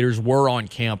investigators were on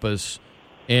campus,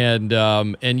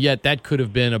 and yet that could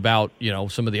have been about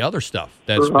some of the other stuff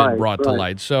that's been brought to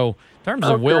light. So in terms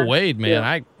of Will Wade,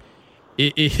 man,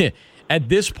 at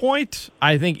this point,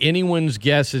 I think anyone's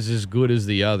guess is as good as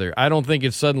the other. I don't think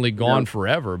it's suddenly gone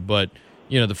forever, but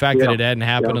the fact that it hadn't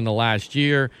happened in the last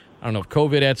year. I don't know if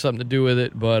COVID had something to do with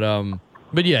it, but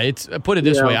yeah, it's put it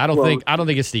this way. I don't think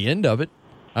it's the end of it.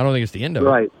 I don't think it's the end of it.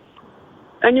 Right.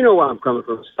 And you know where I'm coming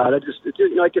from, Scott. It's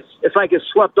like it's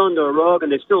swept under a rug,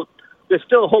 and they're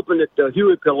still hoping that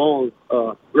Huey Pilon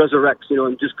resurrects,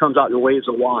 and just comes out and waves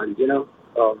a wand,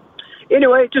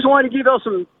 Anyway, just wanted to give y'all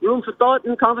some room for thought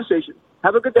and conversation.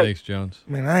 Have a good day. Thanks, Jones.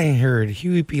 Man, I ain't heard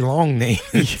Huey P. Long name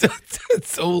in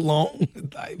so long.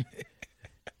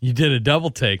 You did a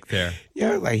double take there.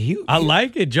 Yeah, like Huey. I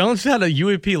like it. Jones had a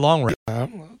Huey P. Long,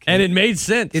 okay. And it made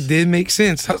sense. It did make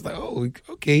sense. I was like, oh,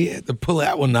 okay, you had to pull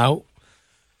that one out.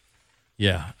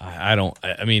 Yeah,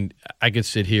 I mean, I could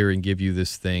sit here and give you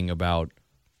this thing about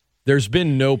there's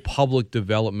been no public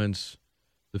developments.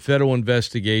 The federal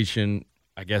investigation,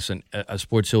 I guess a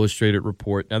Sports Illustrated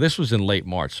report. Now, this was in late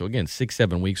March. So, again,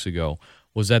 6-7 weeks ago,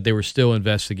 was that they were still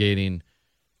investigating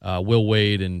Will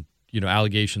Wade and,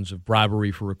 allegations of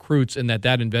bribery for recruits, and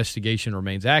that investigation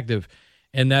remains active,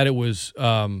 and that it was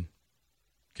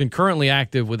concurrently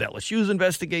active with LSU's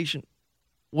investigation.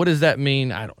 What does that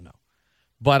mean? I don't know.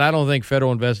 But I don't think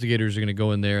federal investigators are going to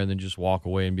go in there and then just walk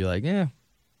away and be like, I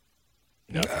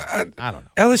don't know.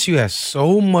 LSU has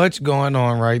so much going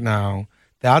on right now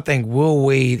that I think Will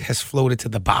Wade has floated to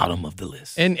the bottom of the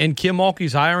list. And Kim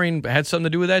Mulkey's hiring had something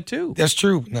to do with that, too. That's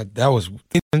true. That was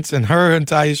and her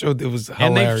entire show. It was hilarious.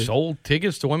 And they've sold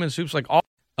tickets to women's hoops like all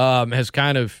has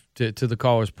kind of, to the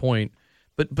caller's point.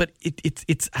 But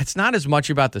it's not as much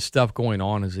about the stuff going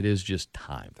on as it is just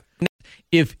time.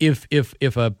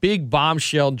 If a big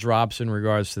bombshell drops in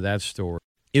regards to that story,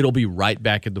 it'll be right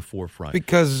back at the forefront.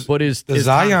 Because the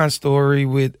Zion story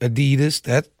with Adidas,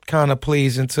 that kind of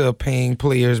plays into paying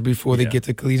players before they get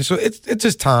to Cleveland. So it's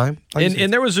just time.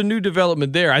 And there was a new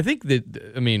development there. I think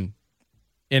that, I mean,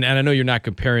 and I know you're not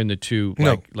comparing the two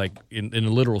like in a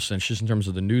literal sense, just in terms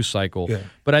of the news cycle. Yeah.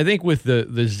 But I think with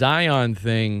the Zion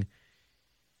thing,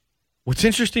 what's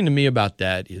interesting to me about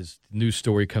that is the news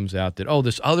story comes out that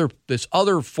this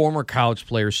other former college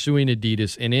player suing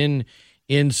Adidas, and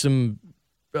in some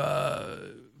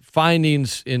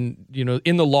findings in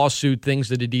the lawsuit, things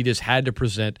that Adidas had to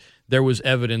present. There was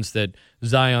evidence that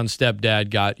Zion's stepdad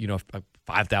got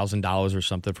 $5,000 or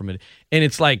something from it, and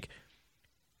it's like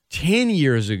 10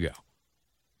 years ago,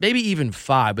 maybe even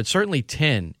 5, but certainly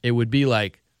 10. It would be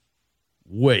like,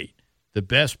 wait, the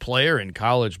best player in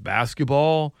college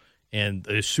basketball and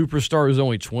the superstar is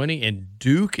only 20 and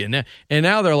Duke and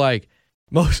now they're like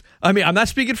I'm not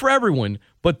speaking for everyone,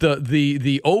 but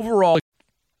the overall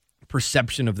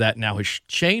perception of that now has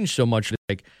changed so much.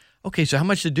 Like, okay, so how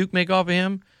much did Duke make off of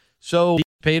him? So he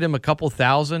paid him a couple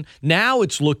thousand. Now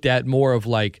it's looked at more of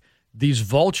like these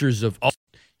vultures of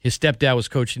his stepdad was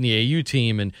coaching the AU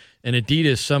team and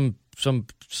Adidas, some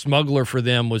smuggler for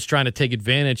them was trying to take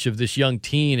advantage of this young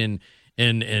teen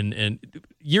and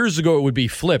years ago it would be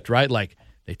flipped, right? Like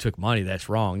they took money, that's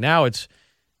wrong. Now it's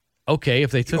okay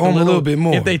if they took a little bit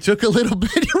more. If they took a little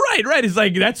bit, right. It's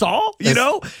like that's all,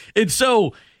 And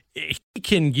so he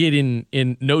can get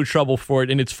in no trouble for it.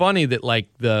 And it's funny that like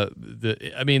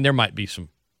there might be some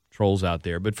trolls out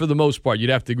there, but for the most part,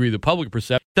 you'd have to agree the public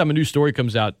perception. Every time a new story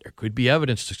comes out, there could be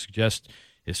evidence to suggest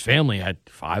his family had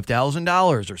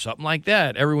 $5,000 or something like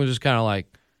that. Everyone's just kind of like,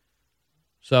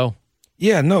 so.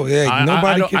 Yeah, no,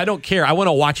 nobody. I don't care. I want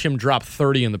to watch him drop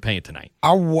 30 in the paint tonight.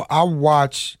 I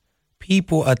watch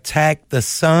people attack the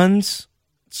Suns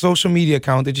social media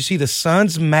account. Did you see the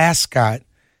Suns mascot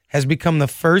has become the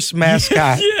first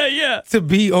mascot to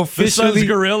be officially the Suns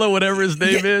gorilla, whatever his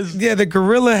name is. Yeah, the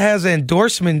gorilla has an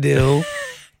endorsement deal.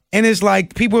 And it's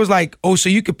like people was like, oh, so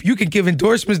you can give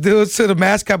endorsements deals to the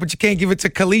mascot, but you can't give it to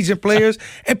collegiate players.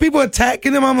 And people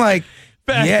attacking him. I'm like,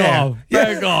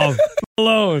 back off,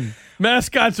 alone.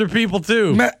 Mascots are people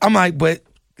too. I'm like, but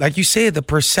like you said, the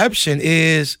perception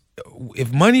is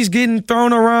if money's getting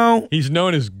thrown around. He's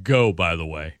known as Go, by the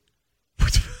way.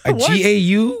 A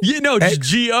GAU? Yeah, no, just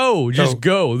G-O, just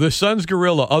Go. The Suns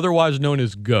gorilla, otherwise known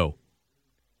as Go.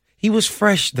 He was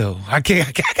fresh though. I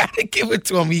gotta give it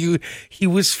to him. He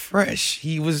was fresh.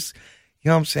 He was, you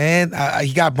know what I'm saying?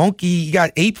 He got monkey. He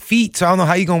got 8 feet, so I don't know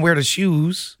how you gonna wear the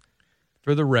shoes.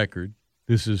 For the record,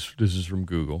 this is from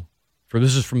Google.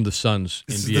 This is from the Suns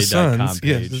NBA.com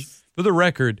page. Yes. For the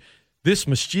record, this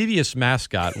mischievous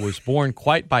mascot was born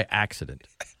quite by accident.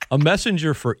 A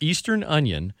messenger for Eastern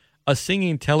Onion, a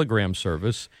singing telegram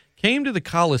service, came to the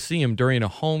Coliseum during a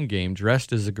home game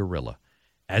dressed as a gorilla.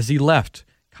 As he left,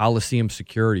 Coliseum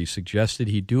security suggested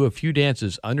he do a few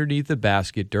dances underneath the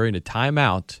basket during a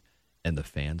timeout, and the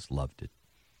fans loved it.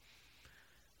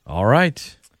 All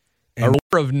right. A roar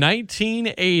of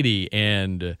 1980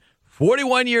 and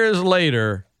 41 years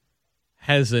later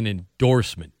has an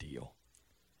endorsement deal.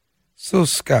 So,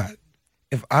 Scott,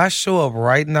 if I show up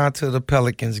right now to the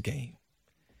Pelicans game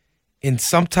in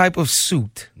some type of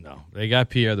suit. No, they got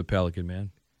Pierre the Pelican, man.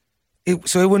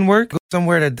 So it wouldn't work? Go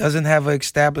somewhere that doesn't have an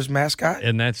established mascot?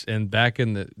 And back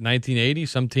in the 1980s,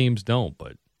 some teams don't,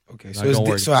 but okay,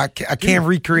 so I can't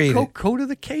recreate it. Go to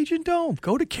the Cajun Dome.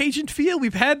 Go to Cajun Field.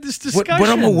 We've had this discussion. But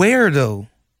I'm aware, though.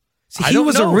 See, he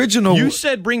was original. You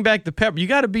said bring back the pepper. You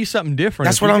got to be something different.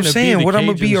 That's what I'm saying. What I'm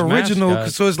going to be original.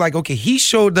 So it's like, okay, he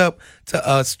showed up to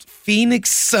a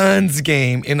Phoenix Suns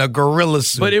game in a gorilla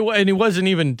suit. But it wasn't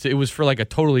even, it was for like a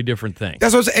totally different thing.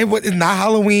 That's what I'm saying. It's not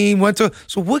Halloween.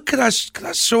 So what could I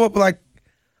show up like?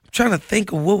 I'm trying to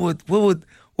think of what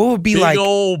would be big like. Big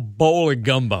old bowl of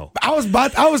gumbo. I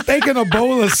was thinking a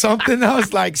bowl of something. I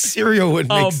was like, cereal would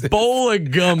make sense. A bowl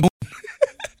of gumbo.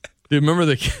 Dude, remember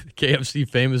the KFC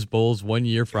famous bowls one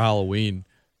year for Halloween?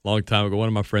 Long time ago, one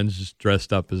of my friends just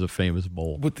dressed up as a famous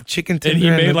bowl with the chicken tender, and he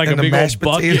made like a big old bucket,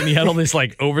 potato. and he had all this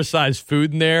like oversized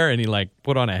food in there, and he like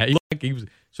put on a hat.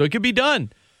 So it could be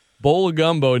done. Bowl of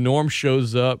gumbo. Norm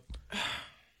shows up.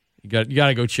 You got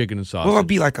to go chicken and sausage. Well, it'd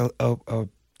be like a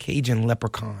Cajun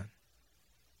leprechaun.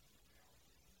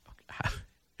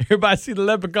 Everybody see the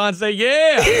leprechaun say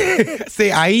yeah.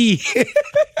 Say aye.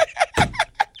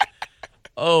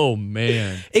 Oh,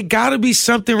 man. It got to be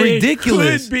something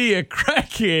ridiculous. It could be a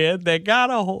crackhead that got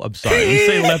a whole... I'm sorry. You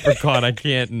say leprechaun, I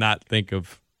can't not think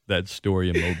of that story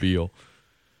in Mobile.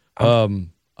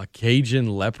 A Cajun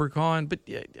leprechaun? But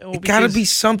it got to be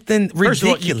something ridiculous.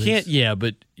 First of all,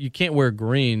 but you can't wear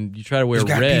green. You try to wear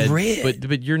red. Be red.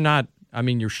 But you're not... I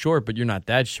mean, you're short, but you're not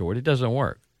that short. It doesn't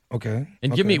work. Okay.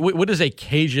 And give me... What is a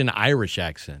Cajun Irish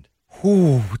accent?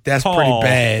 Ooh, that's pretty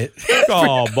bad.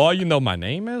 Oh, boy, you know my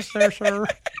name is there, sir?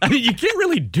 I mean, you can't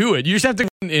really do it. You just have to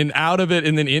go in out of it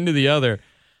and then into the other.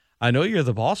 I know you're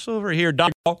the boss over here,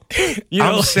 dog.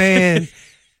 I'm saying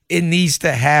it needs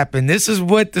to happen. This is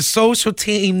what the social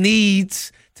team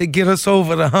needs to get us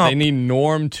over the hump. They need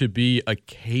Norm to be a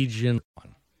Cajun.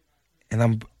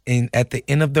 And and at the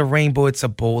end of the rainbow, it's a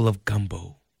bowl of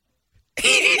gumbo.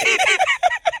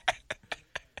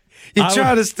 You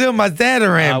trying to steal my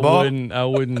Zatarain, boy.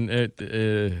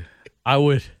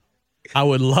 I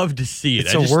would love to see it.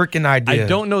 It's a working idea. I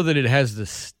don't know that it has the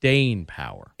staying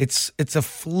power. It's a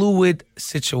fluid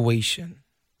situation.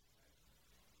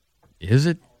 Is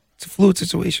it? It's a fluid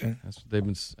situation. That's what they've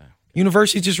been saying.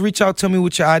 University, just reach out, tell me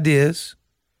what your ideas,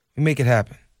 and make it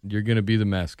happen. You're going to be the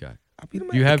mascot. I'll be the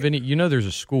mascot. Do you have any? You know, there's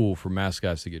a school for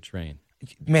mascots to get trained.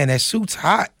 Man, that suit's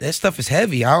hot. That stuff is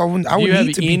heavy. I would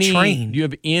need to be trained. Do you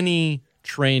have any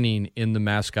training in the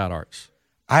mascot arts?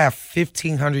 I have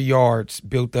 1,500 yards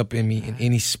built up in me in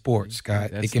any sport,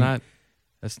 Scott.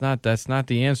 That's not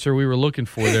the answer we were looking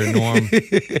for there, Norm.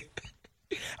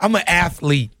 I'm an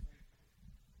athlete,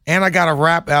 and I got a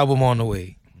rap album on the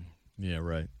way. Yeah,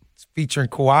 right. It's featuring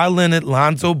Kawhi Leonard,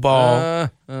 Lonzo Ball.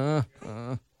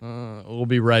 We'll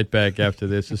be right back after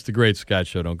this. It's the Great Scott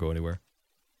Show. Don't go anywhere.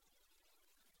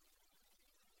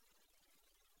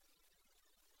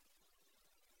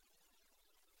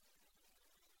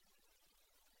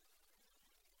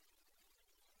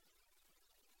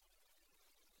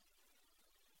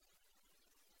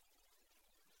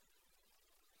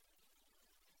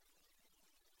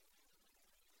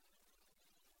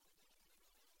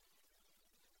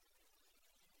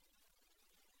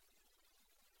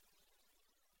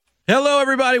 Hello,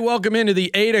 everybody. Welcome into the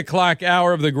 8 o'clock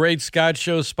hour of the Great Scott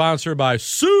Show, sponsored by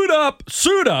Suit Up.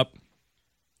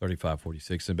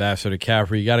 3546 Ambassador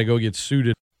Caffrey. You got to go get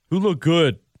suited. Who looked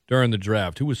good during the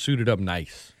draft? Who was suited up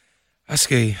nice?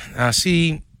 Okay.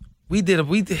 See, we did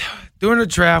during the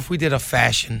draft, we did a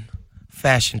fashion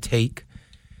take.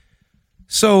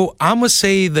 So I'm going to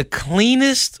say the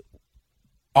cleanest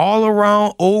all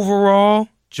around overall,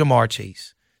 Jamar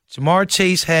Chase. Jamar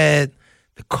Chase had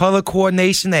the color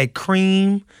coordination, that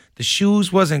cream. The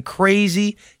shoes wasn't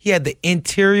crazy. He had the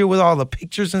interior with all the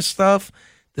pictures and stuff.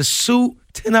 The suit,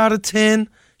 10 out of 10.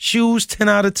 Shoes, 10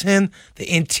 out of 10. The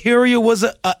interior was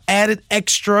a added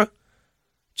extra.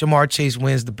 Jamar Chase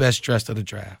wins the best dressed of the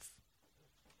draft.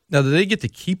 Now, do they get to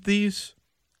keep these?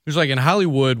 It's like in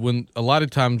Hollywood, when a lot of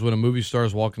times when a movie star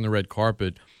is walking the red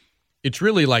carpet, it's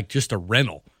really like just a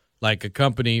rental, like a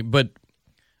company. But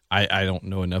I don't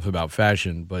know enough about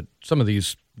fashion, but some of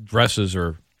these dresses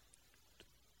are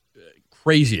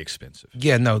crazy expensive.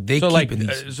 Yeah, no, keeping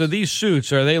these. So these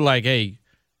suits, are they like, hey,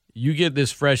 you get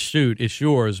this fresh suit, it's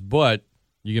yours, but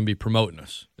you can be promoting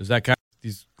us? Is that kind of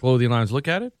these clothing lines look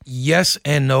at it? Yes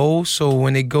and no. So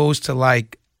when it goes to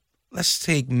like, let's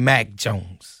take Mac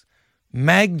Jones.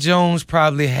 Mac Jones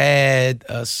probably had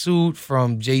a suit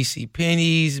from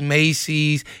JCPenney's,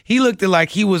 Macy's. He looked like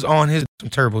he was on his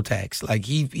TurboTax. Like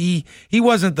he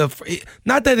wasn't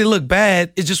not that it looked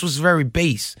bad, it just was very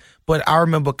base. But I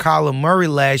remember Kyler Murray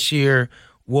last year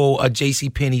wore a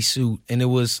JCPenney suit, and it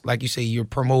was like you say, you're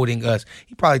promoting us.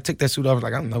 He probably took that suit off,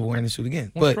 like, I'm never wearing this suit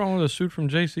again. What's wrong with a suit from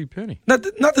JCPenney?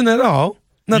 Nothing at all.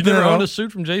 Nothing you never at all. owned a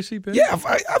suit from JCPenney? Yeah,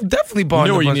 I've definitely bought. You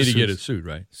know where you need to get a suit,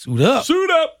 right? Suit up.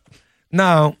 Suit up.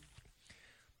 Now,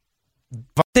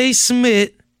 Vontae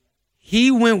Smith, he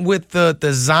went with the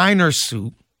designer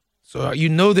suit. So you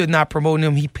know they're not promoting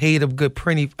him. He paid a good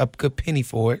penny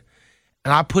for it.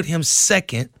 And I put him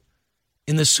second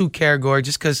in the suit category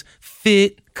just because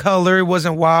fit, color, it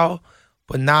wasn't wild.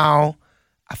 But now,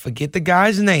 I forget the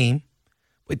guy's name,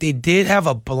 but they did have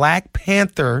a Black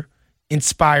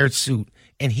Panther-inspired suit.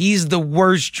 And he's the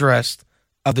worst dressed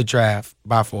of the draft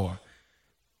by far.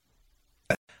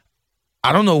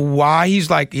 I don't know why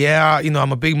he's like, yeah,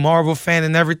 I'm a big Marvel fan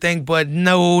and everything, but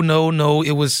no.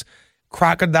 It was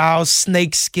crocodile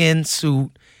snakeskin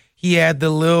suit. He had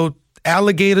the little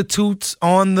alligator toots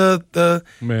on the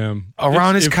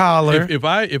around his collar. If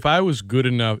I was good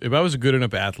enough, if I was a good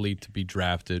enough athlete to be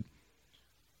drafted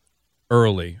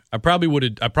early, I probably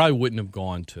wouldn't have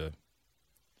gone to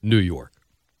New York.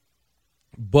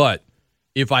 But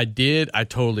if I did, I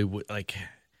totally would. Like,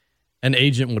 an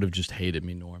agent would have just hated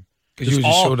me, Norm. Because you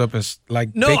just showed up as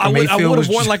like no, Baker I Mayfield would have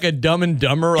worn like a Dumb and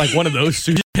Dumber, like one of those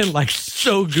suits, and like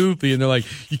so goofy, and they're like,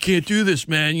 "You can't do this,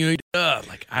 man."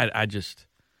 Like I just,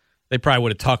 they probably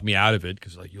would have talked me out of it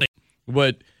because like,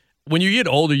 but when you get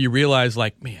older, you realize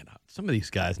like, man, some of these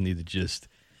guys need to just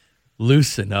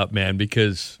loosen up, man,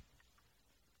 because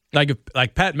like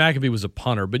Pat McAfee was a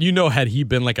punter, but had he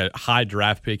been like a high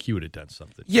draft pick, he would have done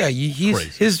something. Yeah,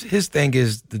 his thing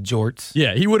is the jorts.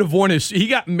 Yeah, he would have worn he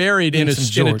got married in a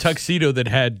tuxedo that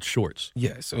had shorts.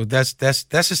 Yeah, so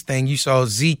that's his thing. You saw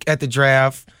Zeke at the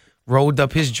draft rolled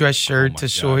up his dress shirt to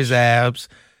show his abs.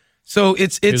 So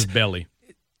it's his belly.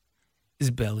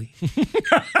 His belly.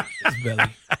 His belly.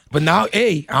 But now,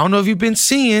 hey, I don't know if you've been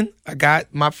seeing. I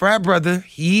got my frat brother.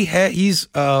 He's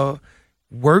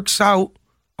works out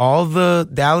all the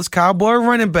Dallas Cowboy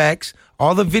running backs,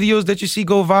 all the videos that you see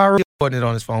go viral, putting it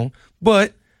on his phone.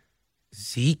 But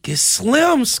Zeke is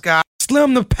slim, Scott.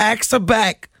 Slim, the packs are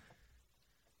back.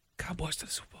 Cowboys to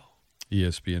the Super Bowl.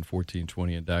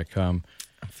 ESPN1420.com.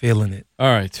 I'm feeling it.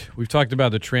 All right. We've talked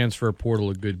about the transfer portal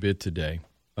a good bit today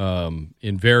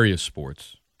in various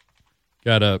sports.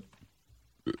 Got a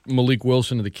Malik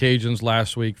Wilson of the Cajuns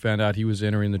last week, found out he was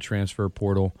entering the transfer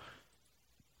portal.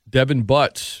 Devin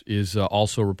Butts is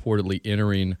also reportedly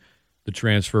entering the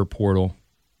transfer portal.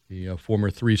 The former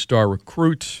three-star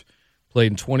recruit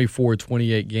played in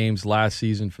 28 games last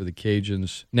season for the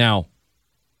Cajuns. Now,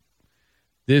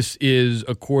 this is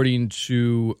according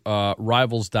to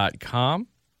Rivals.com.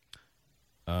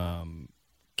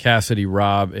 Cassidy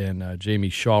Robb and Jamie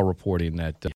Shaw reporting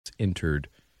that he's entered,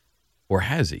 or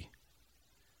has he?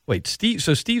 Wait, Steve.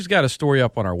 So Steve's got a story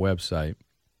up on our website. It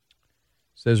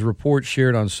says report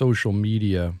shared on social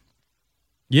media.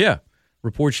 Yeah,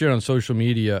 report shared on social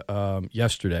media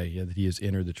yesterday that he has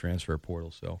entered the transfer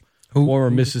portal. So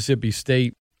former Mississippi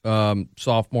State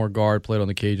sophomore guard, played on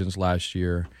the Cajuns last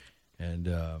year.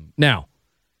 And now,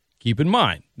 keep in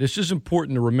mind, this is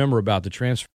important to remember about the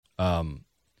transfer.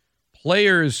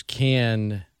 Players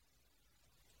can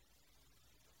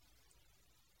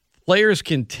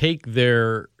take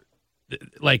their,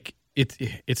 like,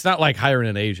 it's not like hiring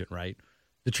an agent, right?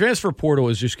 The transfer portal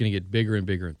is just going to get bigger and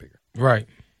bigger and bigger. Right.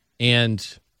 And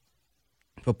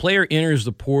if a player enters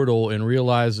the portal and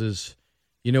realizes,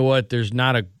 you know what, there's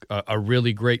not a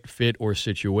really great fit or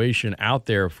situation out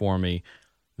there for me,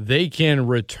 they can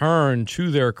return to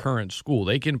their current school.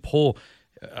 They can pull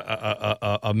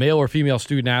a male or female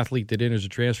student athlete that enters the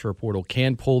transfer portal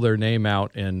can pull their name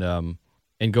out and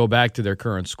go back to their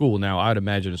current school. Now, I'd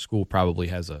imagine a school probably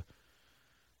has a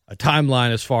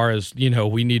timeline as far as, you know,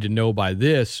 we need to know by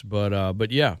this.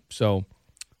 But yeah, so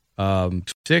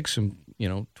 6 and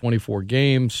 24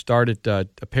 games, started a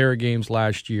pair of games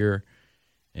last year,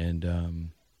 and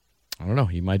I don't know,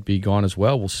 he might be gone as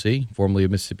well. We'll see. Formerly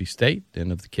of Mississippi State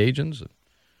and of the Cajuns.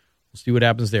 We'll see what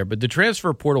happens there. But the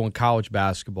transfer portal in college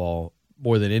basketball,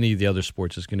 more than any of the other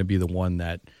sports, is going to be the one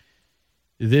that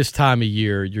this time of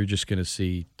year you're just going to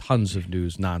see tons of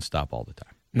news nonstop all the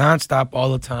time. Nonstop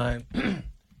all the time.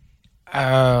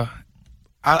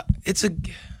 It's a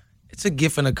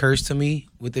gift and a curse to me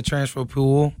with the transfer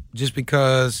pool, just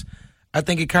because I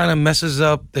think it kind of messes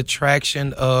up the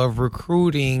traction of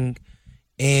recruiting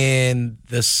and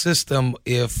the system.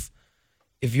 If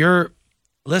you're,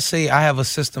 let's say I have a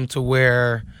system to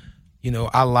where,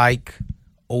 I like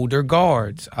older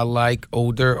guards, I like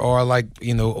older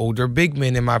big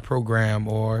men in my program,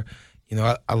 or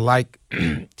I like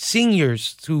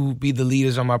seniors to be the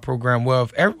leaders on my program. Well,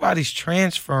 if everybody's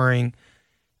transferring,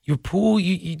 your pool,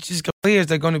 you just got players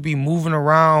that are going to be moving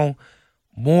around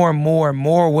more and more and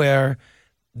more. Where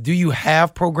do you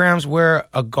have programs where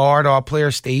a guard or a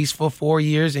player stays for 4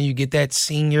 years and you get that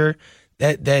senior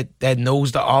that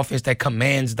knows the offense, that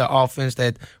commands the offense,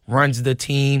 that runs the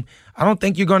team? I don't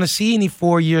think you're going to see any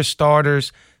 4-year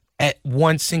starters at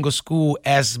one single school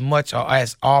as much or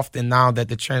as often now that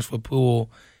the transfer pool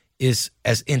is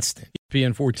as instant.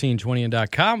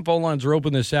 ESPN1420.com. Phone lines are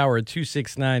open this hour at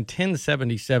 269-1077,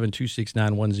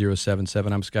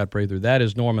 269-1077. I'm Scott Prather. That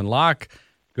is Norman Locke.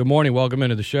 Good morning. Welcome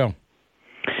into the show.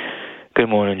 Good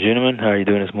morning, gentlemen. How are you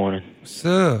doing this morning? What's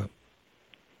up?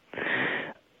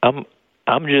 I'm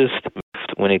just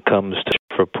miffed when it comes to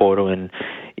transfer portal, and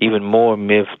even more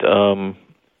miffed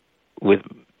with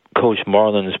Coach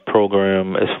Marlin's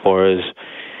program, as far as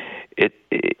it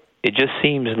just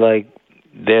seems like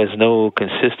there's no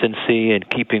consistency in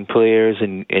keeping players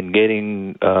and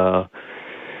getting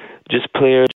just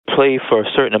players play for a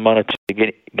certain amount of time to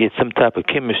get some type of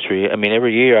chemistry. I mean,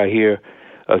 every year I hear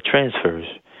of transfers.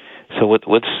 So what's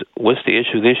the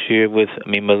issue this year with? I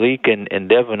mean, Malik and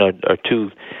Devin are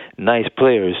two nice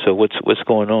players. So what's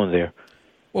going on there?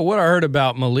 Well, what I heard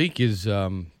about Malik is,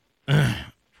 from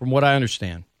what I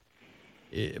understand,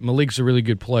 Malik's a really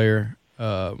good player.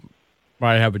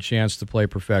 Might have a chance to play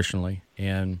professionally,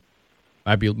 and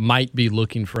might be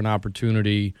looking for an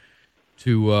opportunity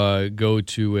to go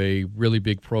to a really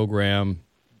big program.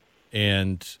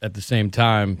 And at the same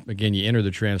time, again, you enter the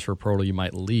transfer portal, you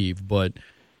might leave. But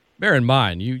bear in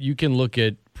mind, you can look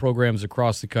at programs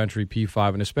across the country,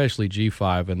 P5 and especially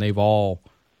G5, and they've all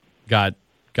got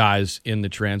guys in the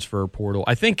transfer portal.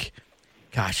 I think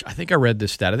I read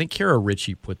this stat. I think Kara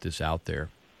Ritchie put this out there,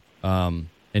 and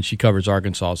she covers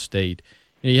Arkansas State.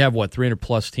 You have,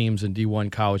 300-plus teams in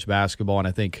D1 college basketball, and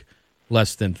I think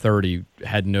less than 30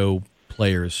 had no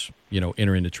players,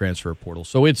 entering the transfer portal.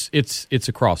 So it's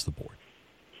across the board.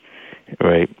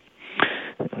 Right.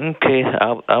 Okay.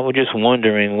 I was just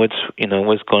wondering what's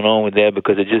going on with that,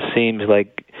 because it just seems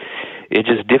like it's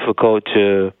just difficult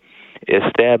to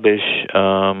establish,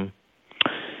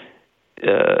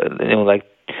 like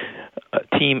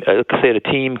a team, like I said, a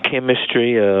team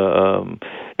chemistry.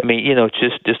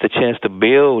 Just a chance to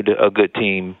build a good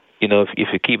team. If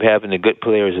you keep having the good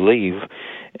players leave,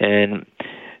 and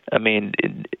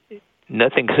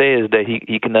nothing says that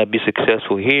he cannot be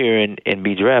successful here and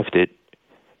be drafted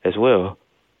as well.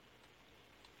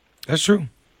 That's true.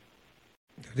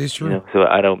 That is true. So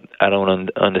I don't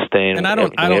understand. And I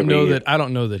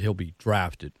don't know that he'll be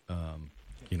drafted.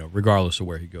 Regardless of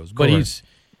where he goes. But he's,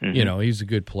 he's a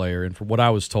good player. And from what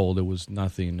I was told, it was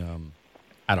nothing.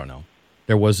 I don't know.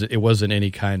 It wasn't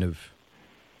any kind of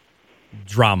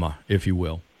drama, if you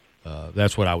will.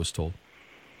 That's what I was told.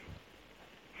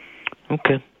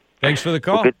 Okay. Thanks for the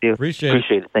call. Well, good deal. Appreciate it.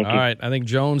 Thank you. All right. I think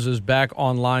Jones is back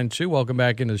online too. Welcome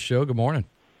back into the show. Good morning.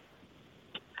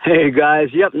 Hey, guys.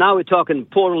 Yep, now we're talking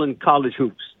portal and college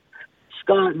hoops.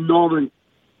 Scott and Norman,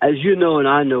 as you know and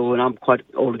I know, and I'm quite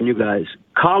older than you guys,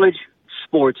 college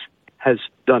sports has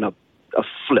done a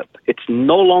flip. It's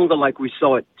no longer like we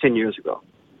saw it 10 years ago.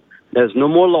 There's no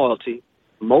more loyalty.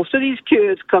 Most of these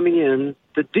kids coming in,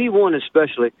 the D1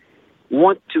 especially,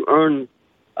 want to earn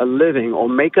a living or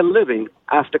make a living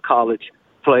after college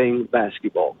playing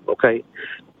basketball, okay?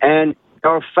 And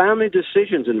there are family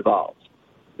decisions involved.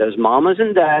 There's mamas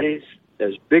and daddies,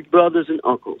 there's big brothers and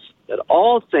uncles that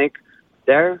all think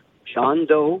their John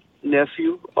Doe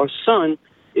nephew or son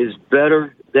is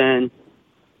better than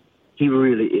he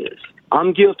really is.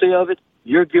 I'm guilty of it.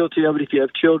 You're guilty of it if you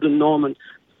have children, Norman.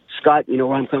 Scott, you know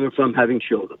where I'm coming from, having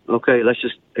children. Okay, let's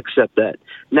just accept that.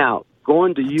 Now,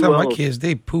 going to UL. Tell my kids,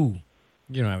 they poo.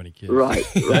 You don't have any kids. Right.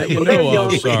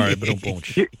 I'm sorry, but don't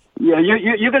punch. Yeah,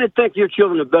 you're going to think your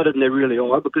children are better than they really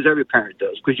are, because every parent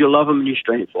does, because you love them and you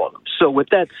strain for them. So with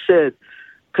that said,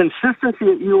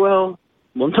 consistency at UL,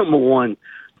 well, number one,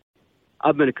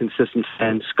 I've been a consistent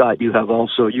fan. Scott, you have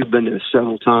also. You've been there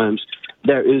several times.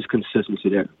 There is consistency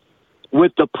there.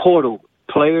 With the portal,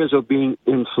 players are being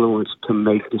influenced to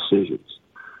make decisions.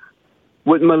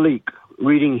 With Malik,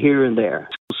 reading here and there,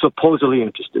 supposedly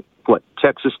interested.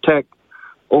 Texas Tech,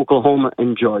 Oklahoma,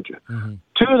 and Georgia. Mm-hmm.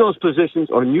 Two of those positions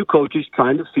are new coaches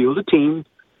trying to field a team,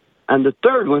 and the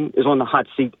third one is on the hot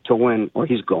seat to win, or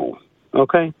he's gone.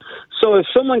 Okay? So if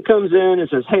someone comes in and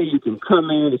says, hey, you can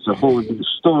come in, it's a whole new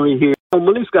story here,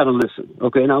 Malik's got to listen.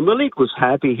 Okay? Now, Malik was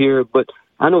happy here, but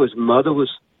I know his mother was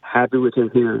happy with him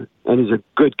here, and he's a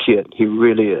good kid. He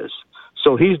really is.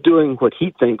 So he's doing what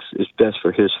he thinks is best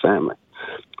for his family.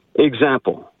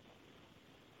 Example,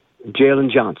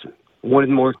 Jalen Johnson wanted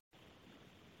more.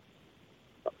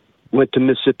 Went to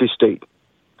Mississippi State.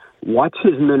 Watch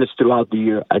his minutes throughout the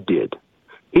year. I did.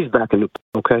 He's back in the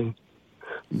okay.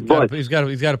 But he's got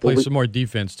to play some more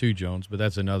defense too, Jones. But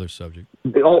that's another subject.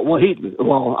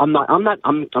 I'm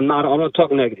not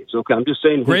talking negatives. Okay, I'm just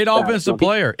saying. Great offensive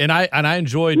player, and I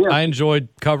enjoyed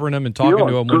covering him and talking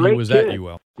to him when he was at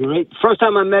UL. Great. First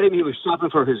time I met him, he was shopping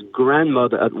for his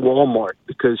grandmother at Walmart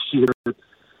because she had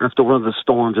after one of the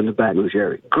storms in the Baton Rouge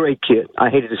area. Great kid. I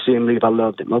hated to see him leave. I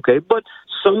loved him. Okay, but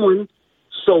someone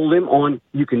sold him on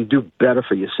you can do better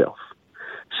for yourself.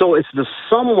 So it's the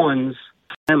someone's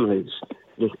families.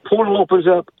 The portal opens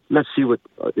up. Let's see what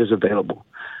is available.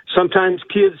 Sometimes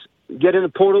kids get in the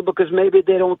portal because maybe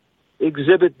they don't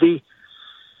exhibit the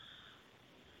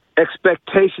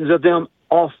expectations of them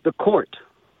off the court.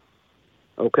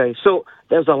 Okay, so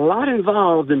there's a lot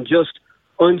involved in just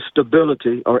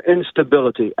instability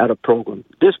at a program.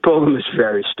 This program is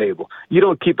very stable. You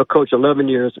don't keep a coach 11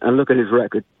 years and look at his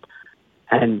record.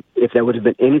 And if there would have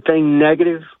been anything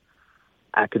negative,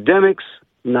 academics,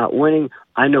 not winning,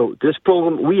 I know this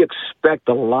program, we expect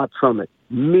a lot from it,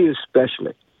 me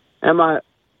especially. Am I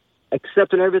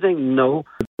accepting everything? No,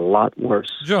 a lot worse.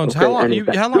 Jones, okay? how long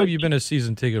have you been a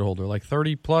season ticket holder? Like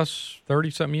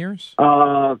 30-something years?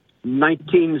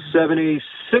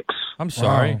 1976. I'm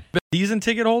sorry. Wow. Season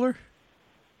ticket holder?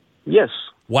 Yes.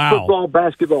 Wow. Football,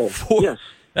 basketball. Yes.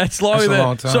 That's longer than a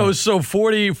long time. So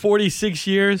 46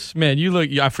 years? Man, you look,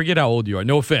 I forget how old you are.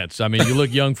 No offense. I mean, you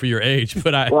look young for your age,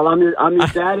 but Well, I'm your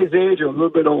daddy's age or a little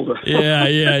bit older.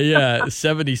 Yeah.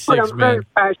 76, but I'm man.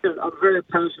 I'm very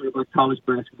passionate about college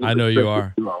basketball. I know you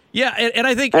are. Yeah, and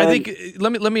I think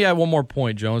let me add one more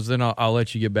point, Jones, then I'll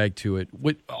let you get back to it.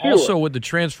 Also, what the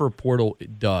transfer portal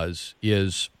does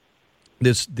is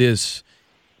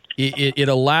it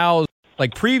allows,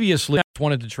 like previously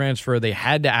wanted to transfer, they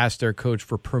had to ask their coach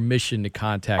for permission to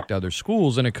contact other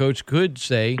schools, and a coach could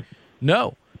say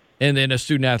no. And then a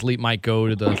student-athlete might go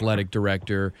to the athletic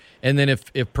director, and then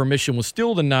if permission was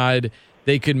still denied,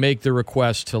 they could make the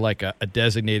request to like a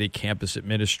designated campus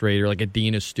administrator, like a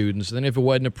dean of students. And then if it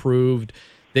wasn't approved,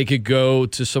 they could go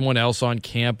to someone else on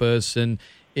campus. And,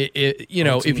 if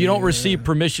you don't receive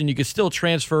permission, you could still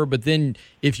transfer. But then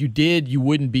if you did, you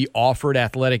wouldn't be offered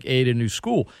athletic aid at a new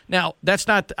school. Now,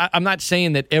 I'm not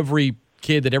saying that every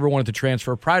kid that ever wanted to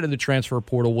transfer prior to the transfer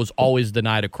portal was always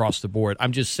denied across the board.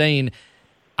 I'm just saying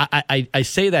I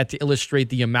say that to illustrate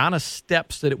the amount of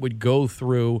steps that it would go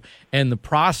through and the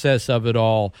process of it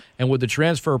all. And what the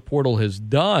transfer portal has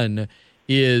done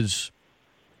is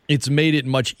it's made it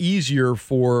much easier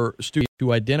for students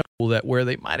to identify that where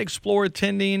they might explore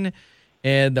attending,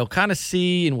 and they'll kind of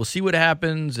see, and we'll see what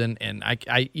happens. And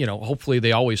I hopefully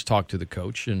they always talk to the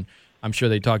coach, and I'm sure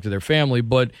they talk to their family.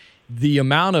 But the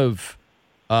amount of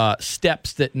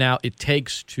steps that now it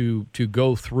takes to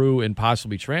go through and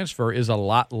possibly transfer is a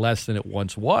lot less than it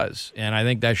once was. And I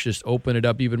think that's just opened it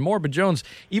up even more. But, Jones,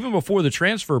 even before the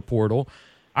transfer portal,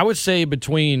 I would say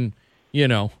between,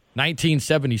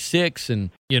 1976 and,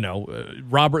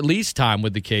 Robert Lee's time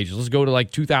with the Cajuns, let's go to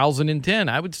like 2010,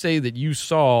 I would say that you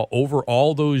saw over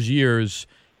all those years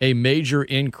a major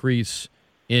increase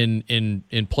in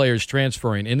players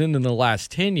transferring. And then in the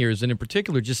last 10 years, and in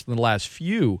particular just in the last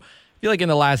few, I feel like in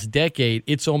the last decade,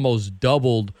 it's almost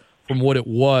doubled from what it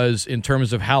was in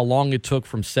terms of how long it took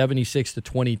from 76 to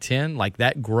 2010. Like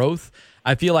that growth,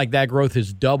 I feel like that growth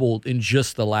has doubled in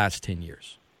just the last 10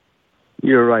 years.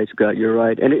 You're right, Scott. You're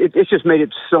right. And it's just made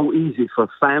it so easy for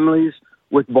families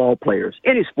with ball players,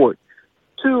 any sport,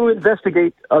 to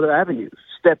investigate other avenues,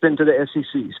 step into the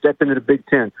SEC, step into the Big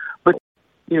Ten. But,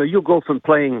 you'll go from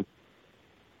playing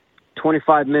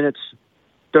 25 minutes,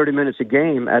 30 minutes a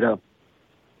game at a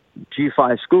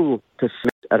G5 school to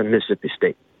at a Mississippi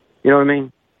State. You know what I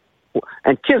mean?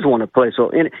 And kids want to play.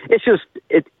 So it's just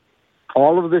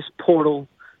all of this portal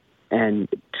and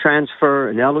transfer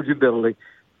and eligibility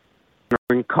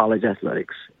in college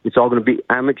athletics. It's all going to be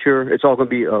amateur. It's all going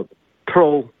to be a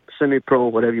pro, semi-pro,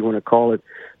 whatever you want to call it.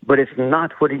 But it's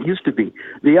not what it used to be.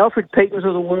 The Alfred Paytons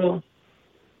of the world,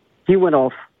 he went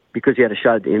off because he had a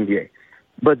shot at the NBA.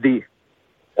 But the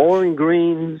Orange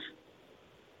Greens,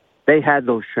 they had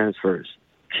those transfers.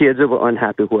 Kids that were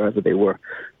unhappy wherever they were.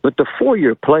 But the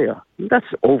four-year player, that's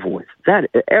over with. That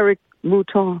Eric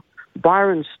Mouton,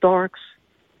 Byron Starks,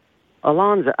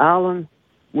 Alonzo Allen,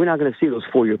 we're not going to see those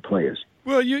four-year players.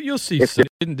 Well, you'll see.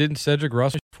 Didn't Cedric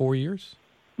Russell 4 years?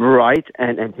 Right,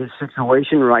 and his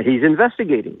situation, right, he's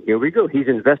investigating. Here we go. He's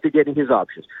investigating his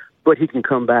options. But he can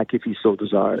come back if he so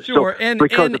desires. Sure, so, and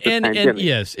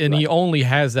yes, and right. He only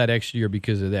has that extra year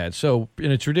because of that. So in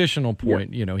a traditional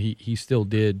point, he still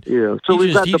did. Yeah. So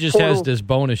he just has this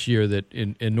bonus year that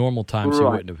in normal times he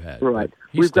wouldn't have had. Right.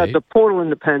 We've got the portal in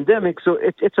the pandemic, so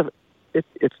it's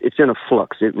in a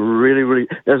flux. It really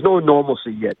there's no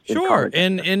normalcy yet. Sure,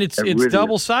 and it's really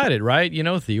double-sided, right?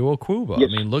 Theo Okubo.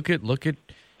 Yes. I mean, look at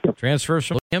transfers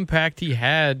from the impact he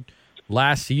had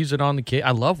last season on the kid.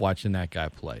 I love watching that guy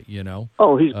play,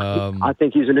 Oh, I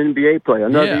think he's an NBA player.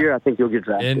 Another year, I think he'll get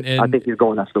drafted. And I think he's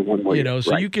going after one more year.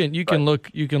 So right. you can look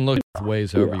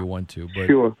ways however you want to. But,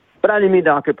 sure. But I didn't mean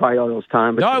to occupy all those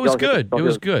time. But no, it was good. It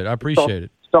was good. I appreciate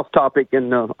it. Tough topic,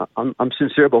 and I'm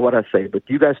sincere about what I say. But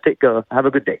you guys have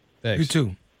a good day. Thanks. You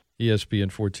too.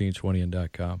 ESPN 1420 and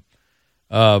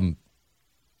 .com.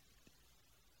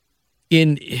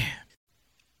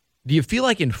 Do you feel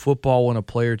like in football when a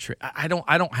player I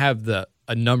don't have the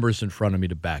numbers in front of me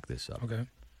to back this up. Okay.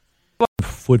 But in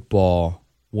football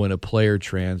when a player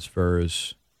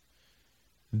transfers,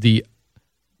 the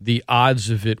odds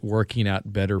of it working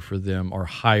out better for them are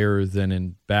higher than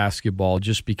in basketball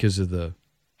just because of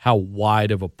how wide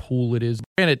of a pool it is.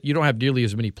 Granted, you don't have nearly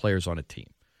as many players on a team,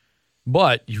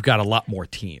 but you've got a lot more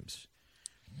teams.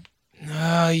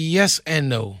 Yes and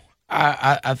no.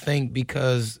 I think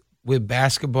because with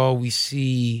basketball, we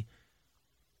see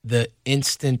the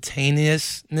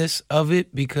instantaneousness of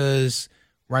it because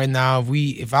right now,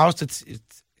 if I was to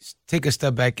take a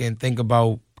step back and think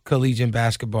about collegiate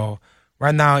basketball,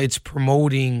 right now it's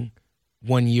promoting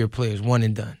one-year players, one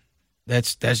and done.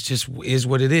 That's just is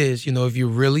what it is. If you're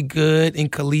really good in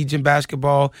collegiate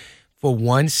basketball for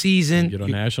one season, you get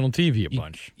on national TV a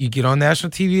bunch. You get on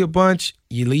national TV a bunch,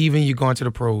 you leave and you're going to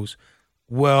the pros.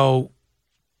 Well,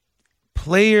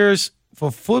 players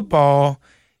for football,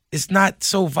 it's not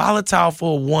so volatile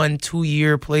for 1-2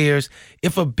 year players.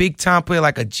 If a big time player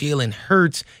like a Jalen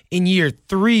Hurts in year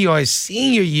 3 or his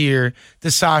senior year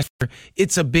decides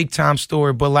it's a big time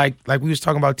story. But like we was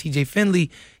talking about TJ Finley,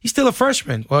 he's still a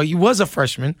freshman. Well, he was a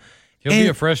freshman. He'll be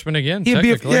a freshman again,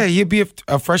 technically. He'll be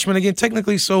a freshman again,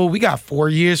 technically. So we got 4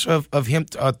 years of him,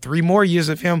 3 more years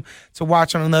of him to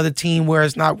watch on another team where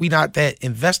we not that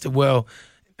invested. Well,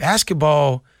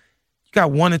 basketball, you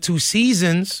got 1 or 2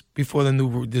 seasons before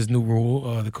this new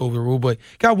rule, the COVID rule, but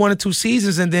you got 1 or 2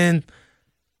 seasons, and then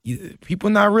people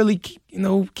not really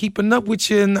keeping up with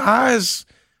you, and the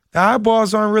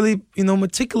eyeballs aren't really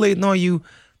matriculating on you.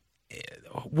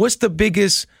 What's the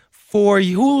biggest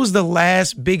who was the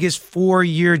last biggest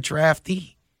 4-year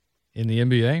draftee in the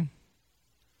NBA?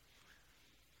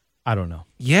 I don't know.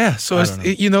 Yeah, so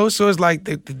it's like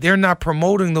they're not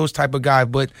promoting those type of guys.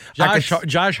 But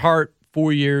Josh Hart,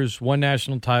 4 years, 1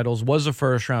 national titles, was a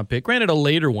first-round pick. Granted, a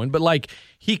later one, but like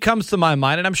he comes to my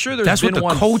mind, and I'm sure that's what the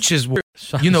coaches want.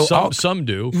 Some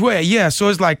do. Well, yeah. So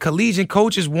it's like collegiate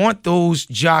coaches want those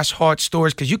Josh Hart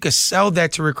stories because you could sell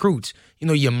that to recruits.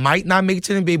 You might not make it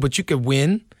to the NBA, but you could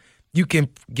win. You can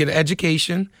get an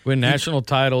education, win national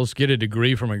titles, get a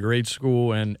degree from a great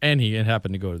school, and he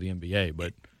happened to go to the NBA.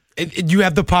 But you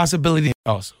have the possibility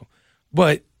also,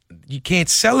 but you can't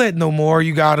sell it no more.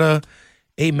 You gotta,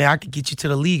 hey man, I can get you to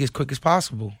the league as quick as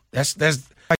possible. That's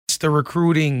the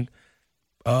recruiting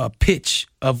pitch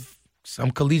of some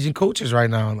collegiate coaches right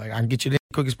now. Like I can get you there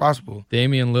as quick as possible.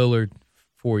 Damian Lillard,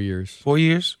 4 years. 4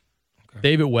 years.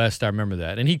 David West, I remember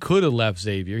that. And he could have left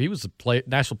Xavier. He was the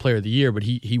National Player of the Year, but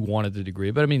he wanted the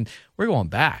degree. But, I mean, we're going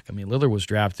back. I mean, Lillard was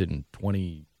drafted in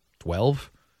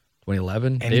 2012,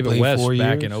 2011. And David West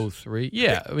back years? in 2003.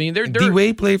 Yeah, I mean, they're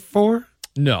D-Wade played 4?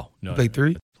 No. Played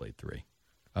 3? Played 3.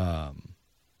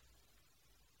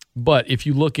 But if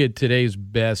you look at today's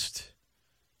best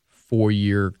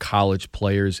 4-year college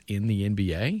players in the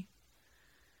NBA,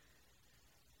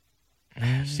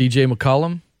 C.J.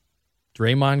 McCollum,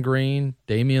 Draymond Green,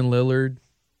 Damian Lillard.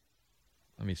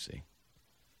 Let me see.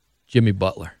 Jimmy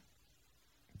Butler.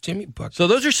 So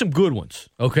those are some good ones,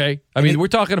 okay? I mean, we're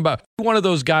talking about one of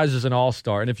those guys is an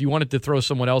all-star, and if you wanted to throw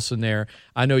someone else in there,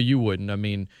 I know you wouldn't. I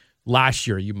mean, last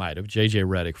year you might have. J.J.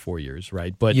 Redick, 4 years,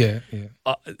 right? But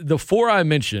the 4 I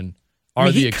mentioned are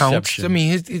the exception. I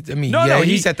mean,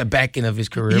 he's at the back end of his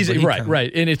career.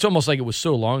 Right. And it's almost like it was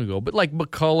so long ago. But like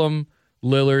McCollum,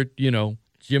 Lillard,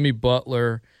 Jimmy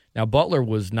Butler. Now, Butler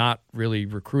was not really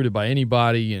recruited by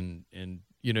anybody, and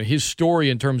his story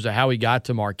in terms of how he got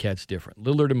to Marquette's different.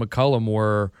 Lillard and McCollum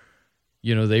were,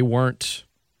 they weren't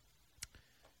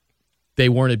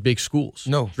at big schools.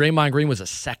 No. Draymond Green was a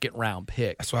second-round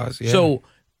pick. That's why I was, So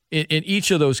in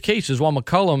each of those cases, while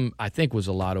McCollum, I think, was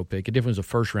a lotto pick, a different was a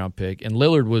first-round pick, and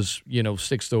Lillard was,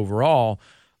 6th overall,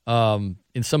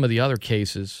 in some of the other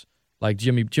cases, like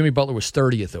Jimmy Butler was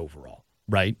 30th overall,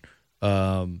 right?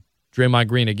 Draymond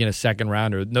Green, again, a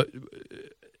second-rounder. No,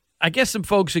 I guess some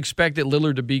folks expected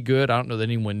Lillard to be good. I don't know that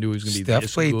anyone knew he was going to be this good.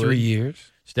 Steph played 3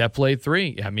 years. Steph played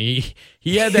 3. I mean,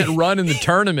 he had that run in the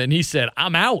tournament, and he said,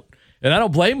 I'm out. And I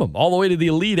don't blame him, all the way to the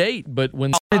Elite 8. But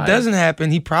when it doesn't happen,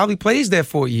 he probably plays that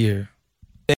 4th year.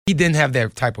 He didn't have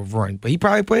that type of run, but he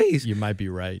probably plays. You might be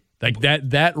right. Like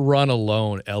that run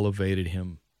alone elevated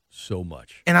him so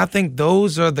much. And I think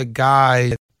those are the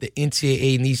guys the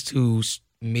NCAA needs to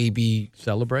maybe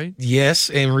celebrate.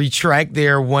 Yes, and retract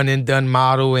their one and done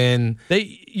model. And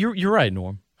you're right,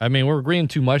 Norm. I mean, we're agreeing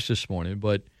too much this morning,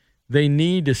 but they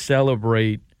need to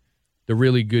celebrate the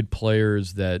really good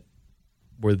players that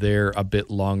were there a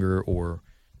bit longer, or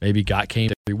maybe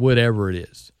whatever it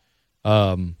is.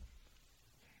 Because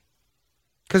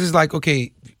it's like,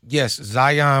 okay, yes,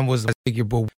 Zion was a figure,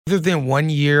 but other than 1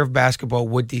 year of basketball,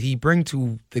 what did he bring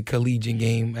to the collegiate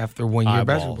game after 1 year of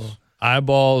basketball?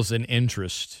 Eyeballs and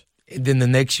interest. And then the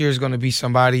next year is going to be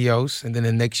somebody else, and then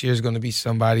the next year is going to be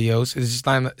somebody else. It's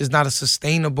not a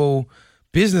sustainable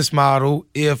business model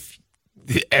if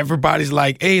everybody's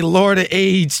like, hey, lower the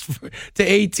age to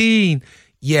 18.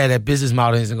 Yeah, that business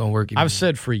model isn't going to work anymore. I've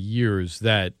said for years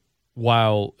that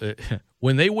while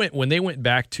when they went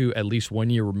back to at least 1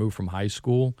 year removed from high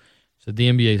school, so the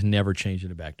NBA is never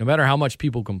changing it back. No matter how much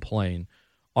people complain,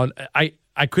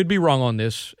 I could be wrong on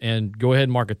this, and go ahead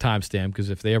and mark a timestamp,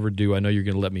 because if they ever do, I know you're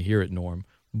going to let me hear it, Norm.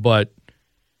 But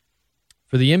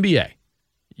for the NBA,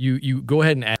 you go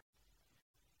ahead and add,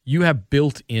 you have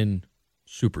built-in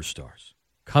superstars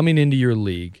coming into your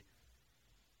league.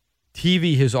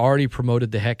 TV has already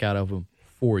promoted the heck out of them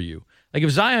for you. Like,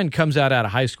 if Zion comes out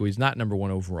of high school, he's not number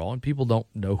 1 overall, and people don't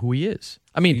know who he is.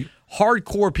 I mean,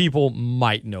 hardcore people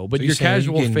might know, but So your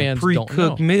casual fans don't know.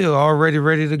 Pre-cooked meal already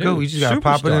ready to go. You just got to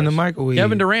pop it in the microwave.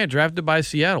 Kevin Durant, drafted by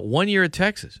Seattle, 1 year at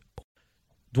Texas.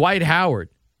 Dwight Howard.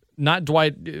 Not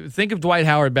Dwight. Think of Dwight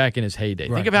Howard back in his heyday.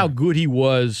 Think of how good he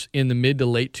was in the mid to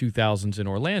late 2000s in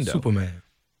Orlando. Superman.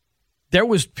 There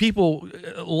was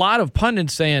a lot of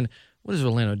pundits saying, what is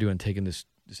Orlando doing taking this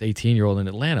 18-year-old in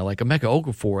Atlanta? Like Emeka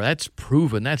Okafor, that's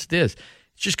proven, that's this.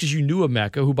 It's just because you knew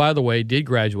Emeka, who, by the way, did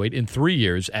graduate in 3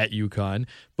 years at UConn,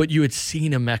 but you had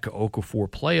seen Emeka Okafor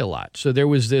play a lot. So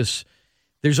there's this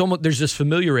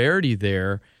familiarity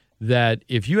there that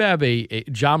if you have a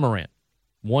Ja Morant,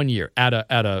 1 year at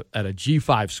a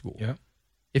G5 school. Yeah.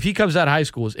 If he comes out of high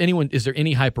school, is there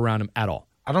any hype around him at all?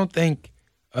 I don't think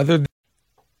other than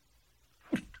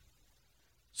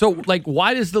So, like,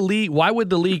 why would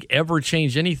the league ever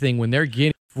change anything when they're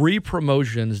getting free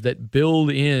promotions that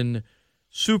build in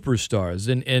superstars?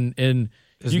 And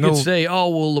you could say, oh,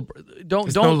 well,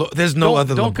 don't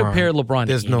compare LeBron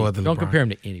There's to no anyone. other Don't LeBron. compare him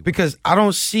to anyone. Because I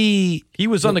don't see He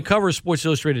was on the cover of Sports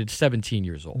Illustrated at 17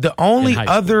 years old. the only in high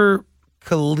school. other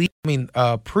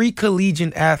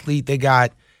pre-collegiate athlete that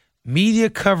got media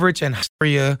coverage and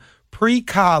area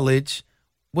pre-college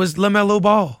was LaMelo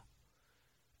Ball.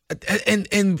 And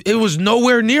it was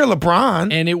nowhere near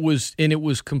LeBron. And it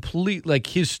was complete, like,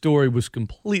 his story was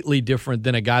completely different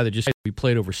than a guy that just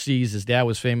played overseas. His dad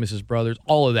was famous, his brothers,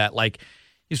 all of that. Like,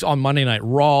 he's on Monday Night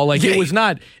Raw. Like, it was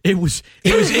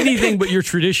anything but your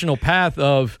traditional path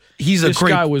of this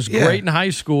guy was great in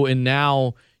high school and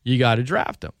now you got to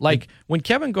draft him. Like, when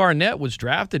Kevin Garnett was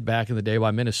drafted back in the day by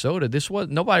Minnesota,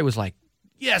 nobody was like,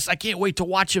 yes, I can't wait to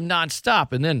watch him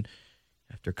nonstop. And then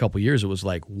after a couple years, it was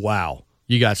like, wow,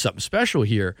 you got something special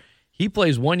here. He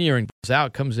plays 1 year and goes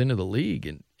out, comes into the league,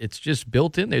 and it's just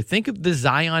built in there. Think of the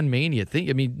Zion mania.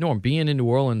 Norm, being in New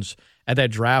Orleans at that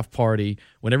draft party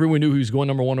when everyone knew he was going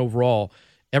number 1 overall,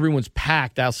 everyone's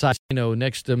packed outside,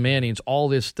 next to Manning's, all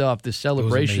this stuff, this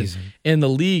celebration. And the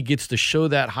league gets to show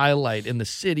that highlight in the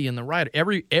city and the rider.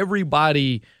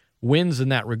 Everybody wins in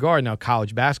that regard. Now,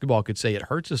 college basketball could say it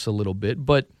hurts us a little bit,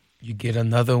 but You get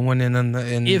another one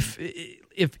in if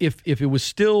it was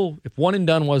still, if one and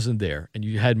done wasn't there and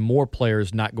you had more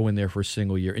players not going there for a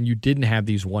single year and you didn't have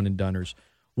these one and doners,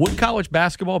 would college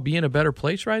basketball be in a better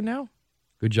place right now?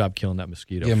 Good job killing that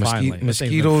mosquito. Yeah, finally.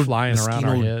 mosquito flying around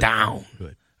our head. down.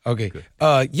 Good. Okay. Good.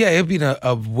 Yeah, it'd be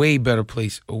a way better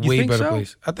place. A way better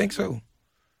place. I think so.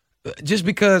 Just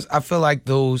because I feel like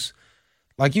those,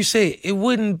 like you say, it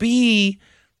wouldn't be.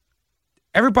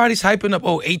 Everybody's hyping up,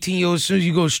 18-year-olds, as soon as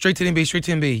you go straight to the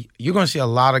NBA, you're going to see a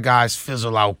lot of guys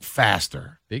fizzle out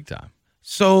faster. Big time.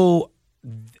 So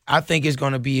I think it's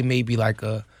going to be maybe like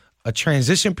a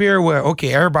transition period where,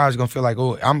 okay, everybody's going to feel like,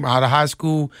 I'm out of high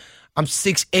school. I'm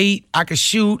 6'8", I could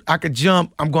shoot, I could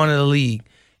jump, I'm going to the league.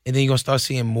 And then you're going to start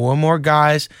seeing more and more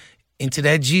guys into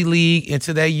that G League,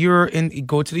 into that and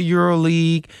go to the Euro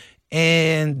League.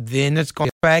 And then it's going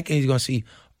back and you're going to see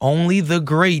only the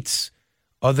greats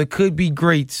or the could-be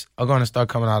greats are going to start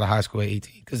coming out of high school at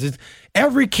 18. Because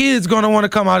every kid's going to want to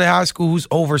come out of high school who's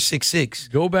over 6'6".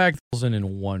 Go back to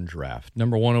 2001 draft.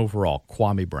 Number 1 overall,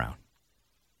 Kwame Brown.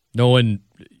 No one,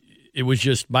 it was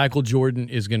just Michael Jordan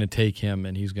is going to take him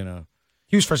and he's going to.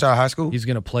 He was fresh out of high school? He's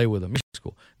going to play with him.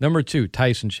 School. Number 2,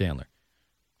 Tyson Chandler.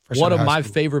 Fresh One out of my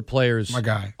school. favorite players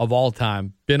of all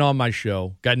time. Been on my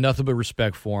show. Got nothing but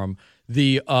respect for him.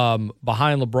 The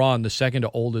behind LeBron, the second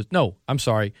to oldest. No, I'm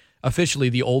sorry. Officially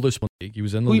the oldest one in the league. He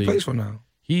was in the league. Who he plays for now?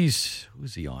 Who's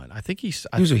he on? I think he's.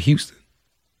 He was at Houston.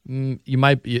 You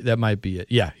might be. That might be it.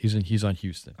 Yeah, he's on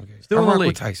Houston. Okay. Still in the rock league.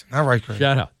 with Tyson. All right, Craig.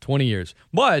 Shout out, 20 years.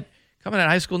 But coming out of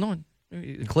high school, no one.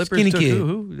 Clippers Skinny took kid.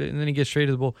 who? And then he gets traded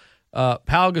to the Bull.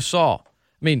 Pau Gasol. I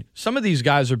mean, some of these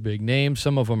guys are big names.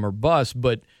 Some of them are busts.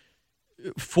 But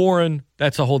foreign,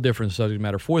 that's a whole different subject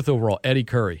matter. 4th overall, Eddie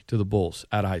Curry to the Bulls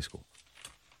out of high school.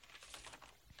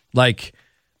 Like.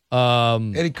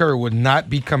 Eddie Curry would not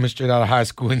be coming straight out of high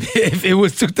school if it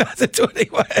was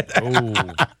 2021.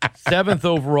 7th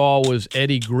overall was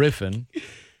Eddie Griffin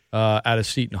out of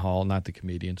Seton Hall, not the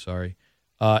comedian, sorry.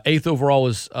 8th overall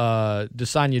was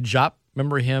Desanya Diop.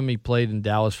 Remember him? He played in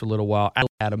Dallas for a little while.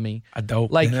 Academy. I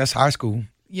don't. Like, that's high school.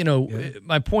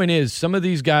 My point is, some of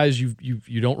these guys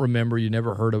you don't remember, you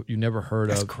never heard of.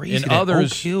 That's crazy. And that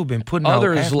others, Oak Hill been putting out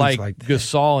others like like that.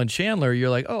 Gasol and Chandler, you're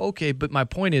like, oh, okay. But my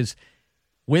point is,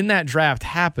 when that draft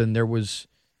happened, there was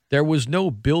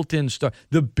no built-in star.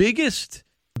 The biggest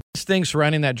thing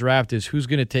surrounding that draft is who's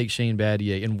going to take Shane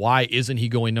Battier and why isn't he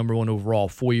going number 1 overall?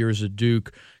 4 years at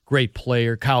Duke, great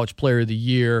player, college player of the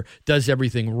year, does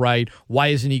everything right. Why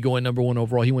isn't he going number 1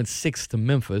 overall? He went 6th to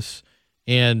Memphis,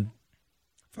 and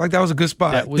I feel like that was a good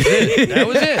spot. that was it. That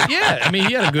was it. Yeah, I mean,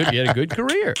 he had a good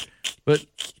career. But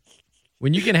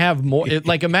when you can have more,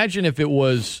 imagine if it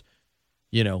was,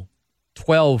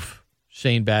 12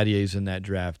 Shane Battiers in that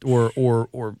draft,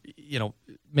 or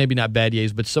maybe not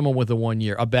Battiers, but someone with a 1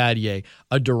 year, a Battier,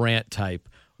 a Durant type,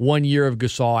 1 year of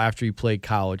Gasol after he played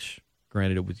college.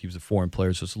 Granted, he was a foreign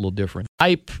player, so it's a little different.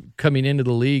 Hype coming into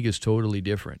the league is totally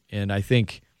different, and I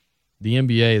think the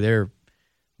NBA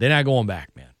they're not going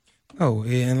back, man. Oh,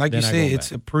 and like you said,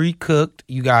 it's a pre-cooked.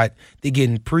 They're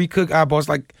getting pre-cooked eyeballs.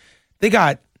 Like they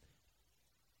got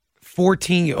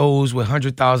 14-year-olds with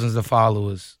 100,000s of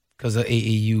followers because of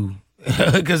AAU,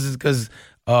 because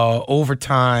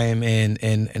Overtime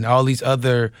and all these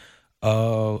other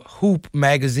hoop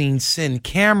magazines send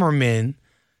cameramen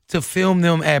to film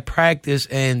them at practice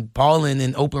and balling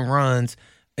in open runs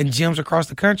in gyms across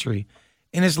the country.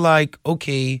 And it's like,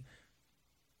 okay,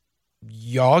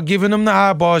 y'all giving them the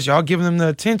eyeballs, y'all giving them the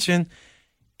attention,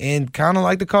 and kind of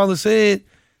like the caller said,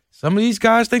 some of these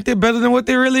guys think they're better than what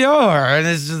they really are. And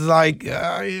it's just like,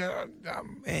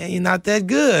 man, you're not that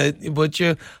good, but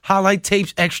your highlight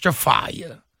tape's extra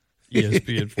fire.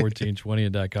 ESPN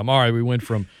 1420.com. All right, we went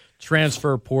from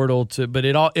transfer portal to, but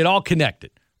it all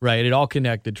connected, right? It all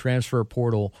connected. Transfer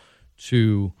portal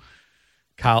to,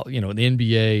 the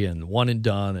NBA and one and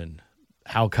done and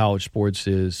how college sports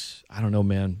is. I don't know,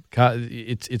 man.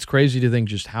 It's crazy to think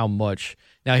just how much.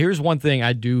 Now, here's one thing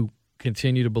I do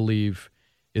continue to believe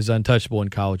is untouchable in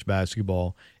college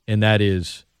basketball, and that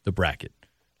is the bracket.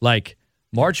 Like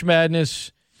March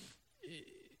Madness,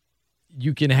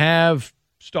 you can have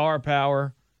star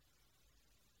power,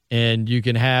 and you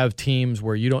can have teams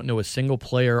where you don't know a single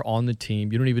player on the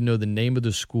team. You don't even know the name of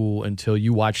the school until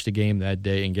you watch the game that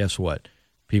day, and guess what?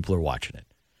 People are watching it.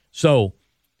 So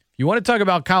if you want to talk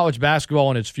about college basketball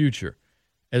and its future,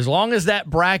 as long as that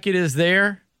bracket is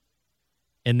there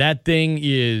and that thing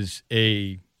is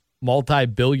a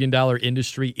multi-billion-dollar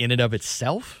industry in and of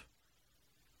itself,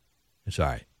 it's all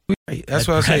right. That's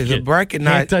what I say. The bracket,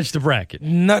 can't touch the bracket.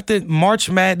 Nothing. March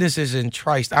Madness is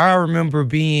entriced. I remember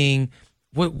being,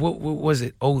 what was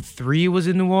it? 03 was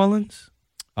in New Orleans.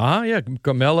 Yeah,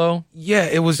 Carmelo. Yeah,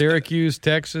 it was Syracuse,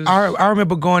 Texas. I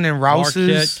remember going in Rouse's,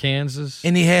 Marquette, Kansas,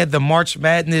 and he had the March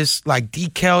Madness like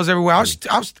decals everywhere. I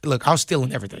was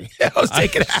stealing everything. I was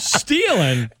taking it.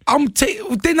 Stealing.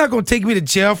 They're not going to take me to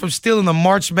jail from stealing the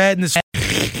March Madness.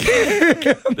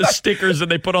 The stickers that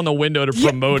they put on the window to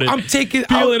promote it. I'm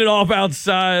peeling it off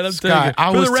outside. For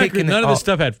the record, none of this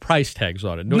stuff had price tags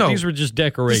on it. No, these were just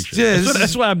decorations.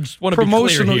 That's why I just want to be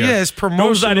clear here. Yeah, it's promotional. No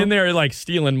one's not in there like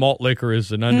stealing malt liquor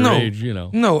as an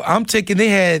underage. No, I'm taking.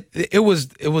 It was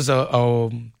a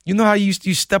you know how you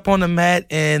step on the mat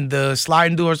and the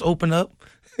sliding doors open up.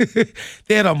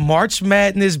 They had a March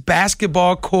Madness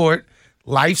basketball court,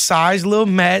 life size little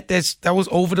mat that was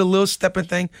over the little stepping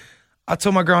thing. I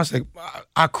told my girl,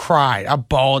 I cried. I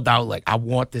bawled out like, I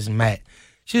want this mat.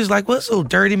 She was like, well, it's a little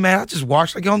dirty, man. I just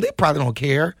washed it. They probably don't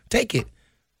care. Take it.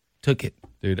 Took it.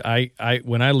 Dude, I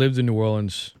when I lived in New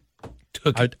Orleans,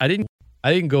 I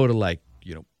didn't go to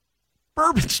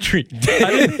Bourbon Street.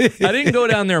 I didn't go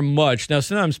down there much. Now,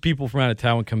 sometimes people from out of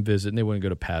town would come visit, and they wouldn't go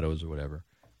to Pato's or whatever.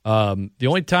 The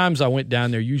only times I went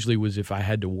down there usually was if I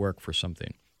had to work for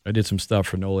something. I did some stuff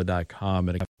for NOLA.com,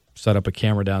 and I set up a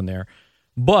camera down there.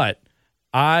 But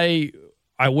I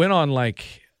went on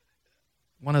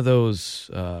one of those,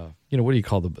 what do you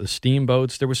call the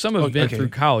steamboats? There was some event through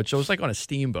college, so I was on a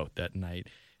steamboat that night.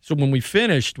 So when we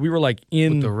finished, we were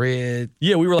in with the red.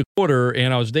 Yeah, we were quarter,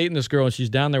 and I was dating this girl, and she's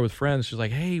down there with friends. She's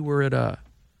like, "Hey, we're at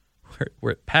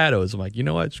Pato's." I'm like, you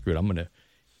know what? Screw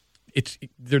it.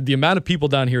 The amount of people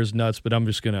down here is nuts, but I'm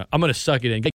gonna suck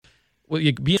it in. Well,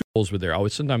 being were there. I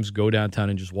would sometimes go downtown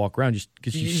and just walk around just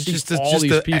because you see all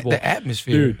these people. The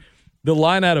atmosphere. Dude, the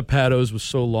line out of Pato's was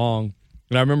so long.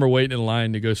 And I remember waiting in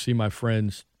line to go see my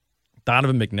friends,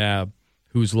 Donovan McNabb,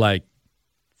 who's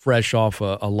fresh off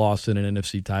a loss in an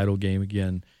NFC title game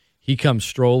again. He comes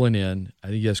strolling in. I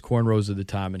think he has cornrows at the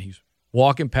time, and he's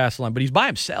walking past the line, but he's by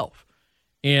himself.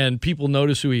 And people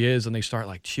notice who he is, and they start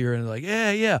cheering. They're like,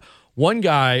 yeah. One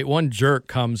jerk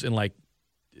comes and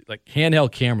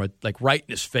handheld camera, right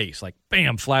in his face,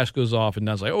 bam, flash goes off, and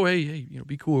I was like, oh, hey,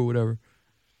 be cool or whatever.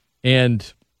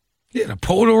 And yeah, the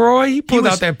Polaroid. He pulled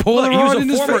out that Polaroid in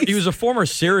his face. He was a former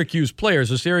Syracuse player,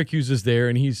 so Syracuse is there,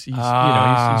 and he's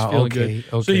feeling good.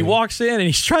 Okay. So he walks in, and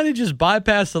he's trying to just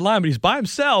bypass the line, but he's by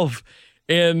himself.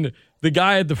 And the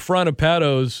guy at the front of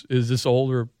Pato's is this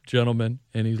older gentleman,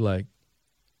 and he's like,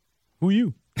 "Who are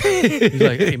you?" He's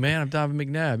like, hey, man, I'm Donovan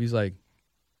McNabb. He's like,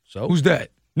 so? Who's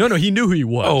that? No, he knew who he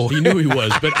was. Oh. He knew who he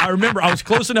was. But I remember I was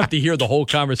close enough to hear the whole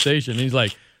conversation. And he's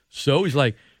like, so? He's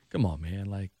like, come on, man.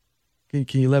 Like, can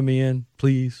you let me in,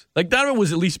 please? Like, Donovan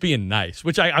was at least being nice,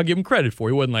 which I'll give him credit for.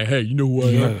 He wasn't like, hey, you know who I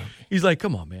am? He's like,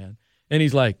 come on, man. And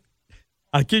he's like,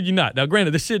 I kid you not. Now,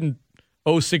 granted, this isn't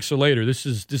 06 or later. This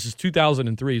is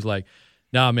 2003. He's like,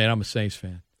 nah, man, I'm a Saints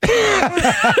fan.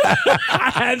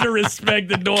 I had to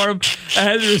respect it, Norm. I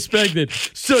had to respect it.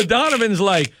 So Donovan's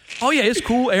like, oh, yeah, it's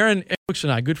cool. Aaron Brooks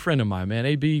and I, good friend of mine, man.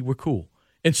 AB, we're cool.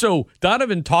 And so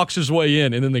Donovan talks his way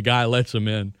in, and then the guy lets him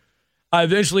in. I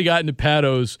eventually got into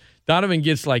Patos. Donovan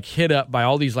gets, like, hit up by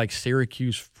all these, like,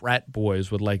 Syracuse frat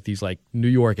boys with, like, these, like, New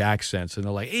York accents. And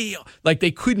they're like, hey, like,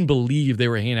 they couldn't believe they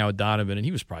were hanging out with Donovan. And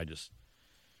he was probably just,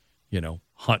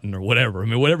 hunting or whatever. I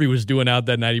mean, whatever he was doing out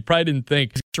that night, he probably didn't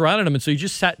think. He surrounded him, and so he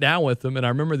just sat down with him. And I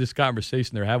remember this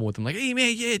conversation they're having with him, like, hey,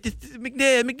 man, yeah,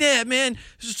 McNabb, man,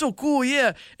 this is so cool,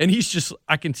 yeah. And he's just,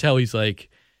 I can tell he's like,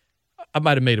 I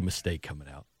might have made a mistake coming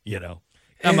out,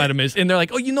 I might have missed. And they're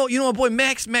like, oh, you know my boy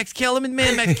Max Kellerman,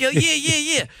 man, Max Kellerman,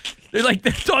 yeah. They're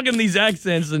talking these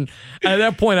accents. And at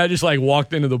that point, I just, like,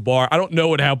 walked into the bar. I don't know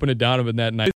what happened to Donovan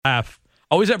that night. I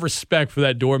always have respect for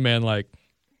that doorman, like,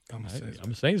 I'm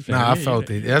a Saints fan. Nah, I felt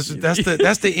it. That's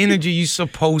the energy you're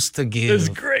supposed to give. It's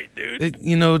great, dude.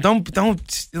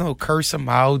 Don't curse him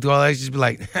out. Do all that. Just be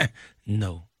like,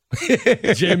 no.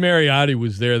 Jay Mariotti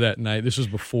was there that night. This was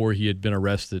before he had been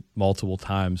arrested multiple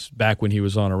times, back when he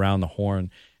was on Around the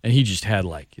Horn. And he just had,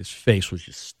 like, his face was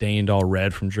just stained all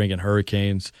red from drinking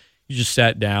Hurricanes. He just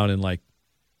sat down and, like,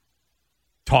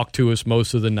 talked to us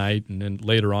most of the night. And then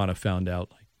later on I found out,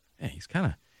 like, hey, he's kind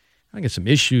of, I get some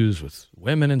issues with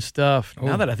women and stuff. Oh.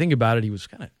 Now that I think about it, he was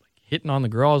kind of, like, hitting on the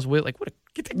girls with, like,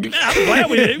 get out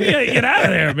of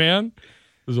there, man.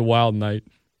 It was a wild night.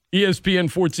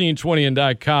 ESPN1420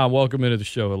 and .com. Welcome into the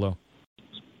show. Hello.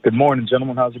 Good morning,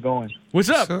 gentlemen. How's it going? What's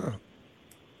up?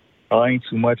 Ain't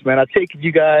too much, man. I take it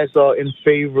you guys are in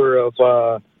favor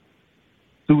of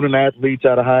student athletes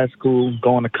out of high school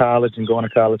going to college and going to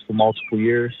college for multiple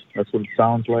years. That's what it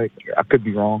sounds like. I could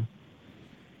be wrong.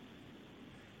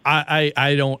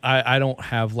 I don't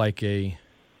have, like, a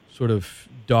sort of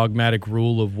dogmatic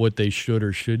rule of what they should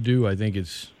or should do. I think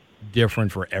it's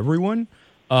different for everyone.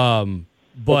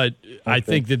 But okay. I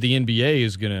think that the NBA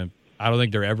is going to – I don't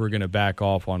think they're ever going to back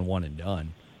off on one and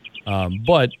done.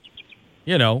 But,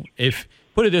 if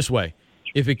 – put it this way.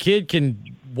 If a kid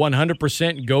can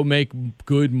 100% go make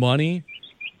good money,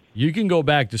 you can go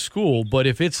back to school. But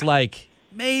if it's like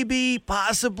maybe,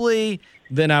 possibly,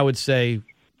 then I would say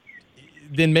 –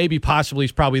 then maybe possibly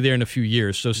he's probably there in a few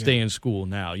years, so stay in school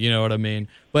now. You know what I mean?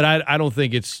 But I don't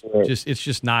think it's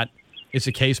just not – it's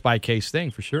a case-by-case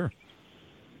thing for sure.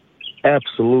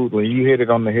 Absolutely. You hit it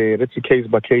on the head. It's a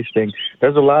case-by-case thing.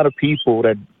 There's a lot of people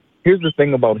that – here's the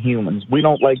thing about humans. We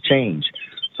don't like change.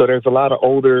 So there's a lot of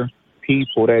older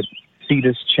people that see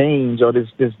this change or this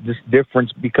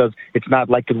difference because it's not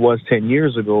like it was 10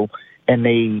 years ago, and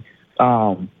they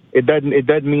it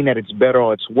doesn't mean that it's better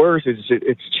or it's worse.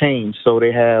 It's changed, so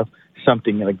they have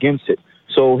something against it.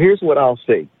 So here's what I'll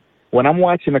say. When I'm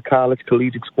watching a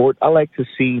collegiate sport, I like to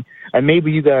see, and maybe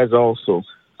you guys also,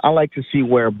 I like to see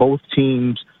where both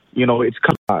teams, it's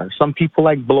come. Some people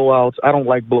like blowouts. I don't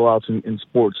like blowouts in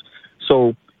sports.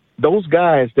 So those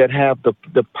guys that have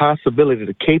the possibility,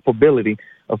 the capability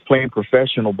of playing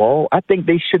professional ball, I think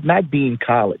they should not be in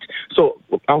college. So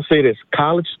I'll say this: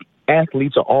 college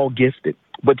athletes are all gifted,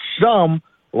 but some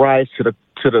rise to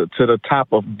the top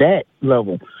of that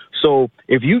level. So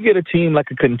if you get a team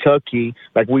like a Kentucky,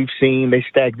 like we've seen, they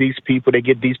stack these people, they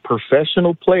get these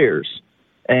professional players,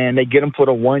 and they get them for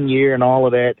the 1 year and all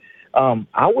of that.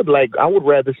 I would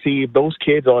rather see if those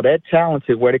kids are that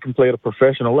talented where they can play at a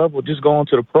professional level, just go on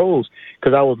to the pros.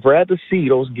 Because I would rather see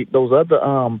those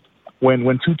other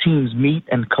when two teams meet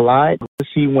and collide, to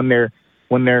see when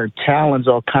their talents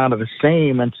are kind of the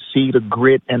same, and to see the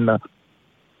grit and the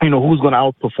who's going to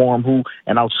outperform who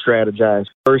and out-strategize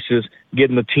versus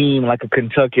getting a team like a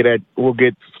Kentucky that will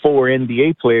get 4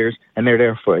 NBA players and they're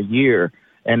there for a year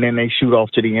and then they shoot off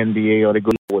to the NBA or they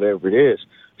go whatever it is.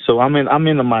 So I'm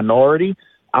in the minority.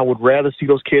 I would rather see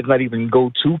those kids not even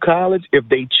go to college if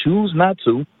they choose not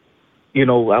to.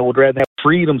 I would rather have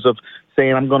freedoms of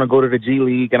saying I'm going to go to the G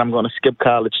League and I'm going to skip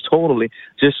college totally,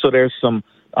 just so there's some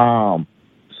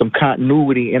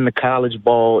continuity in the college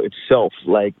ball itself.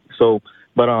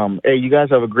 But hey, you guys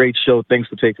have a great show. Thanks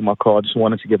for taking my call. I just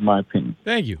wanted to give my opinion.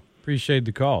 Thank you. Appreciate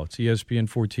the call. It's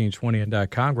ESPN1420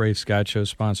 and .com. Great Scott Show,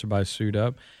 sponsored by Suit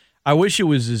Up. I wish it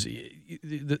was as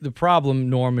the problem,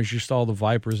 Norm, is just all the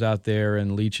vipers out there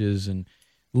and leeches. And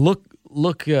look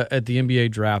look at the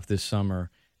NBA draft this summer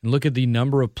and look at the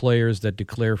number of players that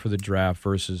declare for the draft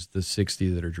versus the 60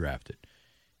 that are drafted.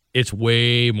 It's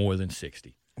way more than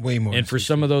 60. Way more. And for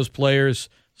some of those players,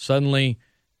 suddenly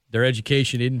their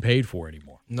education isn't paid for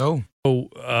anymore. No. So,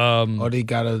 or they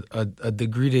got a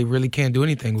degree they really can't do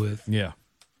anything with. Yeah.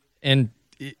 And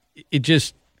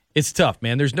it's tough,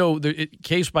 man. There's no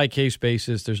case by case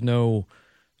basis. There's no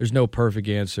perfect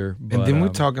answer. But, and then we're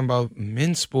talking about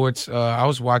men's sports. I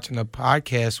was watching a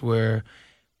podcast where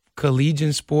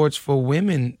collegiate sports for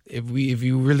women, if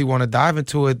you really want to dive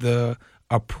into it,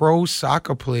 a pro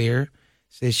soccer player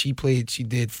says she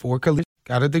did 4 collegiate,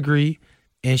 got a degree,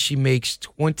 and she makes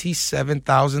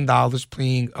 $27,000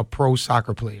 playing a pro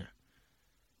soccer player.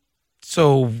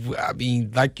 So, I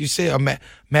mean, like you said,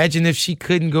 imagine if she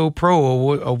couldn't go pro,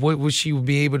 or what would she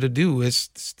be able to do?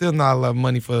 It's still not a lot of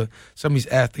money for some of these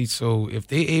athletes. So if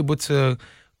they're able to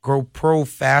grow pro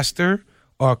faster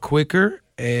or quicker,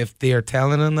 if they are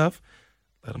talented enough,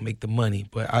 let them make the money.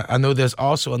 But I know there's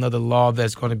also another law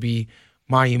that's going to be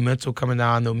monumental coming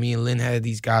out. I know me and Lynn had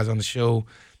these guys on the show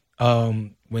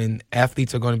when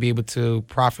athletes are going to be able to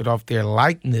profit off their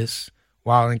likeness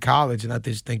while in college, and I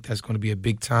just think that's going to be a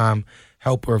big-time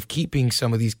helper of keeping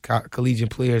some of these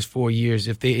collegiate players 4 years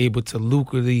if they're able to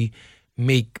lucratively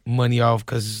make money off.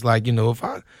 Because it's like, if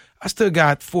I still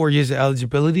got 4 years of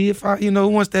eligibility, if I,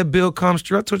 once that bill comes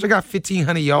through, I told you I got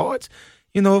 1,500 yards.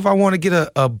 If I want to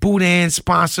get a Boudin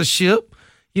sponsorship,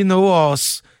 or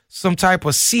some type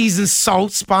of seasoned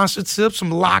salt sponsorship,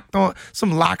 some locked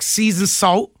seasoned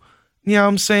salt, you know what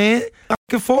I'm saying? I'm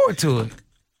looking forward to it.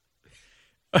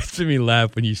 That's to me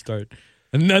laugh when you start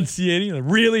enunciating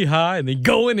really high and then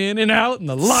going in and out and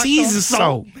the locked seasoned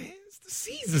salt, man. It's the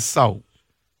seasoned salt.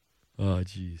 Oh,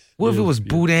 jeez. What if it was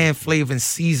Boudin flavored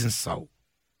seasoned salt?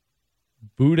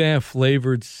 Boudin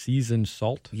flavored seasoned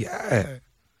salt? Yeah.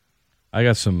 I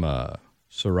got some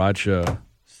sriracha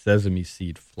sesame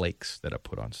seed flakes that I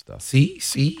put on stuff.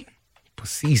 See? Put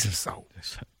seasoned salt.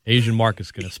 Asian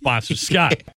market's going to sponsor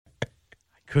Scott.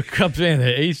 Cook up, man.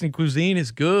 The Asian cuisine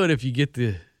is good if you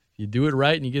do it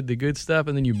right and you get the good stuff,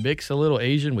 and then you mix a little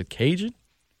Asian with Cajun.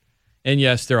 And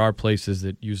yes, there are places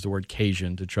that use the word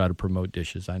Cajun to try to promote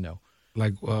dishes. I know.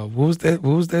 Like what was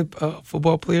that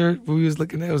football player we was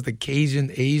looking at? It was the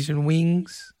Cajun Asian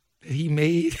wings that he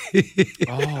made.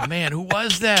 Oh man, who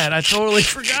was that? I totally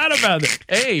forgot about it.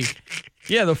 Hey.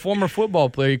 Yeah, the former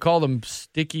football player. He called them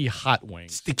sticky hot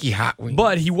wings. Sticky hot wings.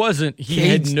 But he wasn't. He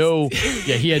had no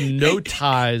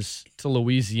ties to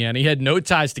Louisiana. He had no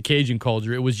ties to Cajun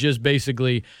culture. It was just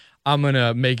basically, I'm going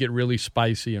to make it really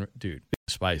spicy. And dude,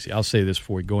 spicy. I'll say this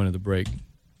before we go into the break.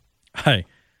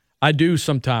 I do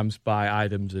sometimes buy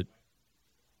items at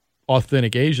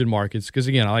authentic Asian markets because,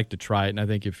 again, I like to try it. And I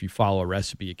think if you follow a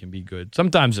recipe, it can be good.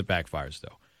 Sometimes it backfires,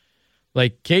 though.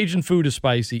 Like Cajun food is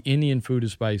spicy. Indian food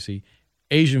is spicy.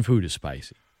 Asian food is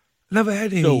spicy. Never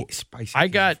had any spicy. I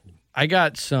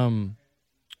got some,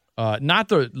 not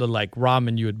the like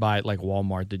ramen you would buy at like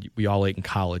Walmart that we all ate in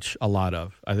college. A lot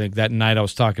of. I think that night I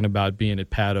was talking about being at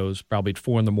Pato's probably at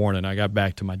 4 a.m. I got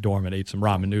back to my dorm and ate some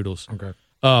ramen noodles. Okay.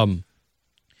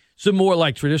 Some more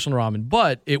like traditional ramen,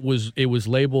 but it was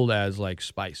labeled as like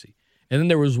spicy. And then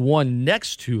there was one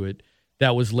next to it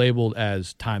that was labeled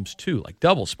as ×2, like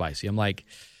double spicy. I'm like,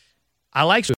 I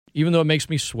like it, even though it makes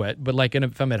me sweat. But like,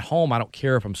 if I'm at home, I don't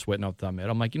care if I'm sweating off the thumb.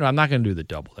 I'm like, I'm not going to do the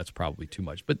double. That's probably too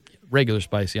much. But regular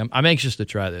spicy, I'm anxious to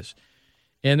try this.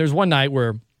 And there's one night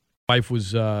where wife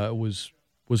was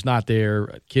not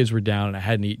there, kids were down, and I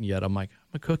hadn't eaten yet. I'm like,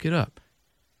 I'm gonna cook it up,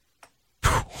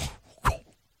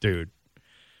 dude.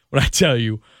 When I tell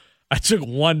you, I took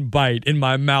one bite and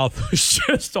my mouth was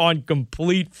just on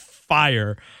complete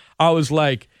fire. I was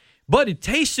like, but it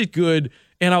tasted good,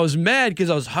 and I was mad because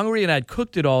I was hungry and I'd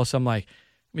cooked it all. So I'm like,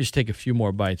 let me just take a few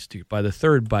more bites, dude. By the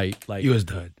third bite, like, you was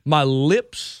done. My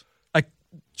lips, like,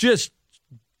 just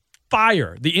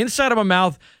fire. The inside of my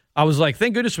mouth, I was like,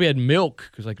 thank goodness we had milk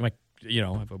because, like, I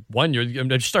have a 1 year. I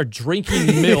just start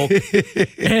drinking milk,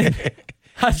 and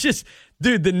I just,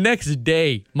 dude, the next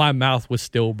day my mouth was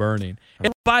still burning.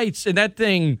 And bites, and that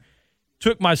thing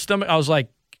took my stomach. I was like,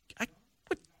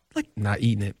 not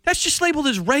eating it. That's just labeled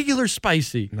as regular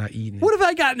spicy. Not eating it. What have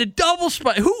I gotten a double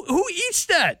spice? Who eats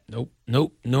that?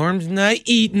 Nope. Norm's not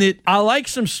eating it. I like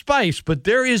some spice, but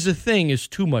there is a thing is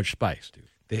too much spice, dude.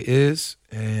 There is,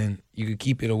 and you can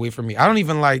keep it away from me. I don't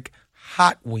even like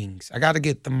hot wings. I got to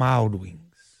get the mild wings.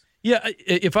 Yeah,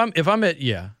 if I'm at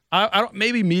I don't,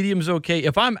 maybe medium's okay.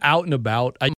 If I'm out and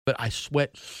about, but I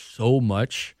sweat so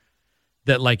much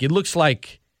that like it looks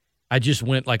like I just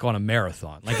went like on a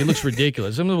marathon. Like it looks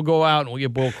ridiculous. Some will go out and we'll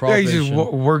get boiled Yeah, crawfish. you just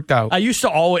worked out. I used to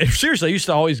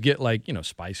always get like,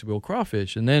 spicy boiled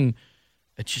crawfish. And then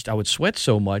I would sweat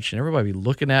so much and everybody would be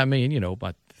looking at me and,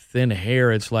 my thin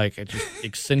hair, it's like, it just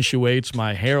accentuates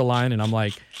my hairline. And I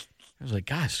was like,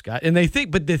 gosh, Scott. And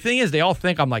but the thing is, they all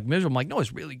think I'm like miserable. I'm like, no,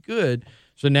 it's really good.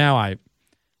 So now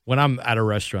when I'm at a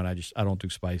restaurant, I don't do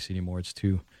spicy anymore. It's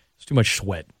too much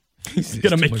sweat. It's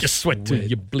going to make you sweat till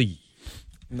you bleed.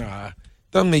 Nah,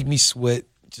 don't make me sweat.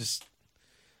 Just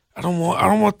I don't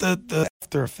want the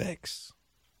after effects.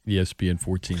 ESPN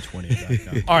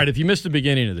 1420.com. All right, if you missed the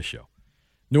beginning of the show,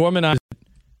 Norman and I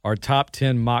our top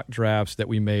 10 mock drafts that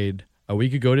we made a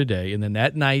week ago today, and then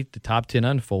that night the top 10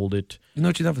 unfolded. You know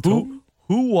what you never told me?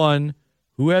 Who won?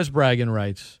 Who has bragging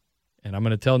rights? And I'm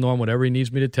going to tell Norm whatever he needs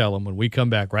me to tell him when we come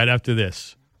back right after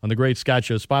this on the Great Scott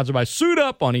Show, sponsored by Suit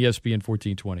Up on ESPN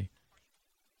 1420.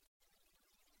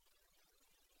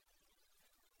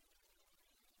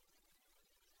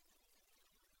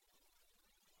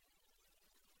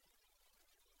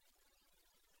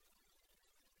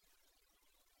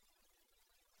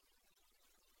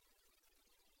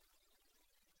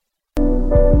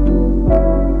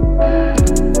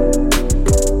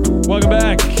 Welcome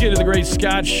back to the Great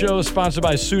Scott Show, sponsored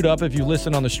by Suit Up. If you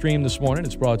listen on the stream this morning,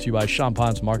 it's brought to you by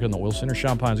Champagne's Market in the Will Center.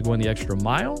 Champagne's going the extra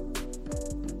mile.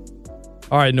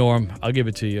 All right, Norm, I'll give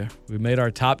it to you. We made our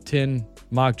top 10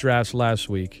 mock drafts last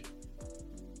week.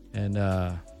 And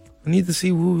I need to see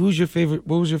who's your favorite.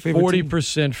 What was your favorite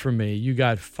 40% team? for me. You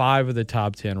got 5 of the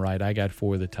top 10 right. I got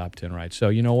 4 of the top 10 right. So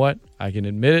you know what? I can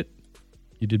admit it.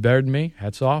 You did better than me.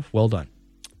 Hats off. Well done.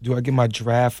 Do I get my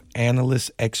draft analyst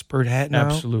expert hat now?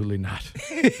 Absolutely not.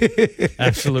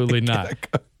 Absolutely not.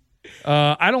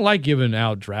 I don't like giving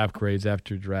out draft grades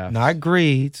after draft. Not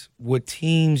grades. What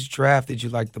team's draft did you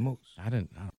like the most? I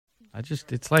didn't know.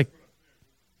 It's like,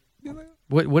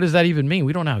 what does that even mean?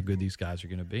 We don't know how good these guys are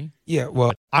going to be. Yeah,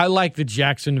 well. I like that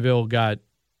Jacksonville got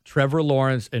Trevor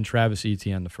Lawrence and Travis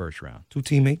Etienne the first round. 2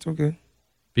 teammates, okay.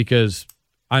 Because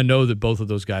I know that both of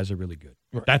those guys are really good.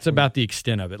 Right. That's about the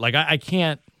extent of it. Like, I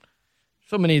can't.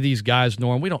 So many of these guys,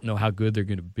 Norm, we don't know how good they're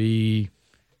going to be.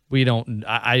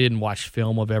 I didn't watch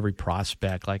film of every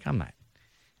prospect. Like, I'm not,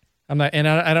 and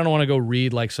I don't want to go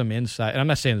read like some insight. And I'm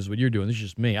not saying this is what you're doing. This is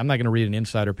just me. I'm not going to read an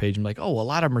insider page and be like, oh, a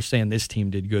lot of them are saying this team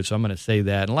did good, so I'm going to say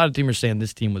that. And a lot of teams are saying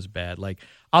this team was bad. Like,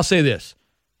 I'll say this.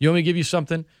 You want me to give you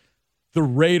something? The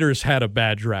Raiders had a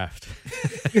bad draft.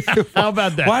 How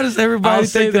about that? Why does everybody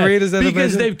think the Raiders had a bad draft?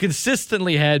 Because they've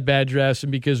consistently had bad drafts,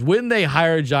 and because when they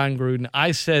hired John Gruden,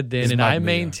 I said then, and I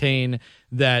maintain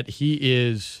that he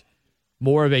is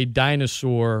more of a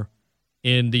dinosaur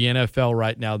in the NFL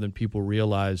right now than people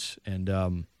realize.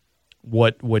 And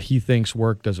what he thinks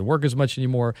doesn't work as much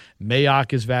anymore.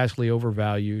 Mayock is vastly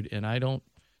overvalued, and I don't.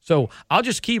 So I'll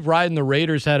just keep riding the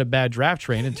Raiders had a bad draft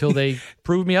train until they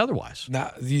prove me otherwise.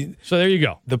 So there you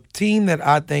go. The team that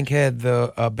I think had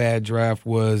a bad draft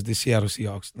was the Seattle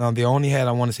Seahawks. Now, they only had,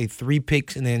 I want to say, 3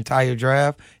 picks in the entire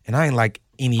draft, and I didn't like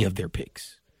any of their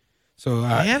picks. So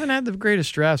I haven't had the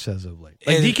greatest drafts as of late.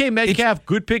 Like DK Metcalf,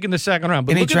 good pick in the second round,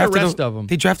 but look at the rest of them.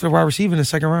 They drafted a wide receiver in the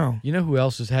second round. You know who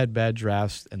else has had bad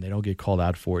drafts and they don't get called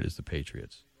out for it is the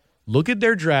Patriots. Look at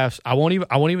their drafts. I won't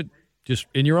even just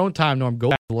in your own time, Norm, go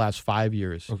back to the last 5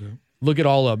 years. Okay. Look at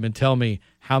all of them and tell me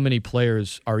how many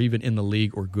players are even in the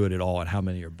league or good at all and how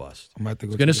many are bust.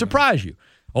 It's going to surprise you.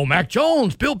 Oh, Mac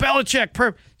Jones, Bill Belichick.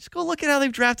 Just go look at how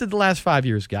they've drafted the last 5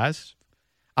 years, guys.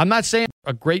 I'm not saying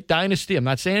a great dynasty. I'm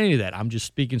not saying any of that. I'm just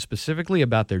speaking specifically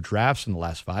about their drafts in the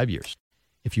last 5 years.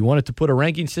 If you wanted to put a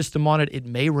ranking system on it, it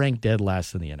may rank dead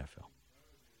last in the NFL.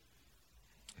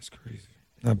 That's crazy.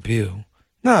 Not Bill.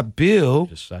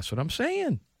 That's what I'm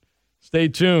saying. Stay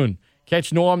tuned.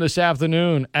 Catch Norm this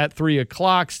afternoon at 3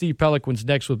 o'clock. Steve Peliquin's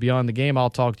next with Beyond the Game. I'll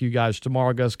talk to you guys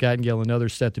tomorrow. Gus Gattengale, another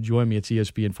set to join me. It's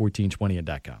ESPN 1420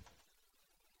 and .com.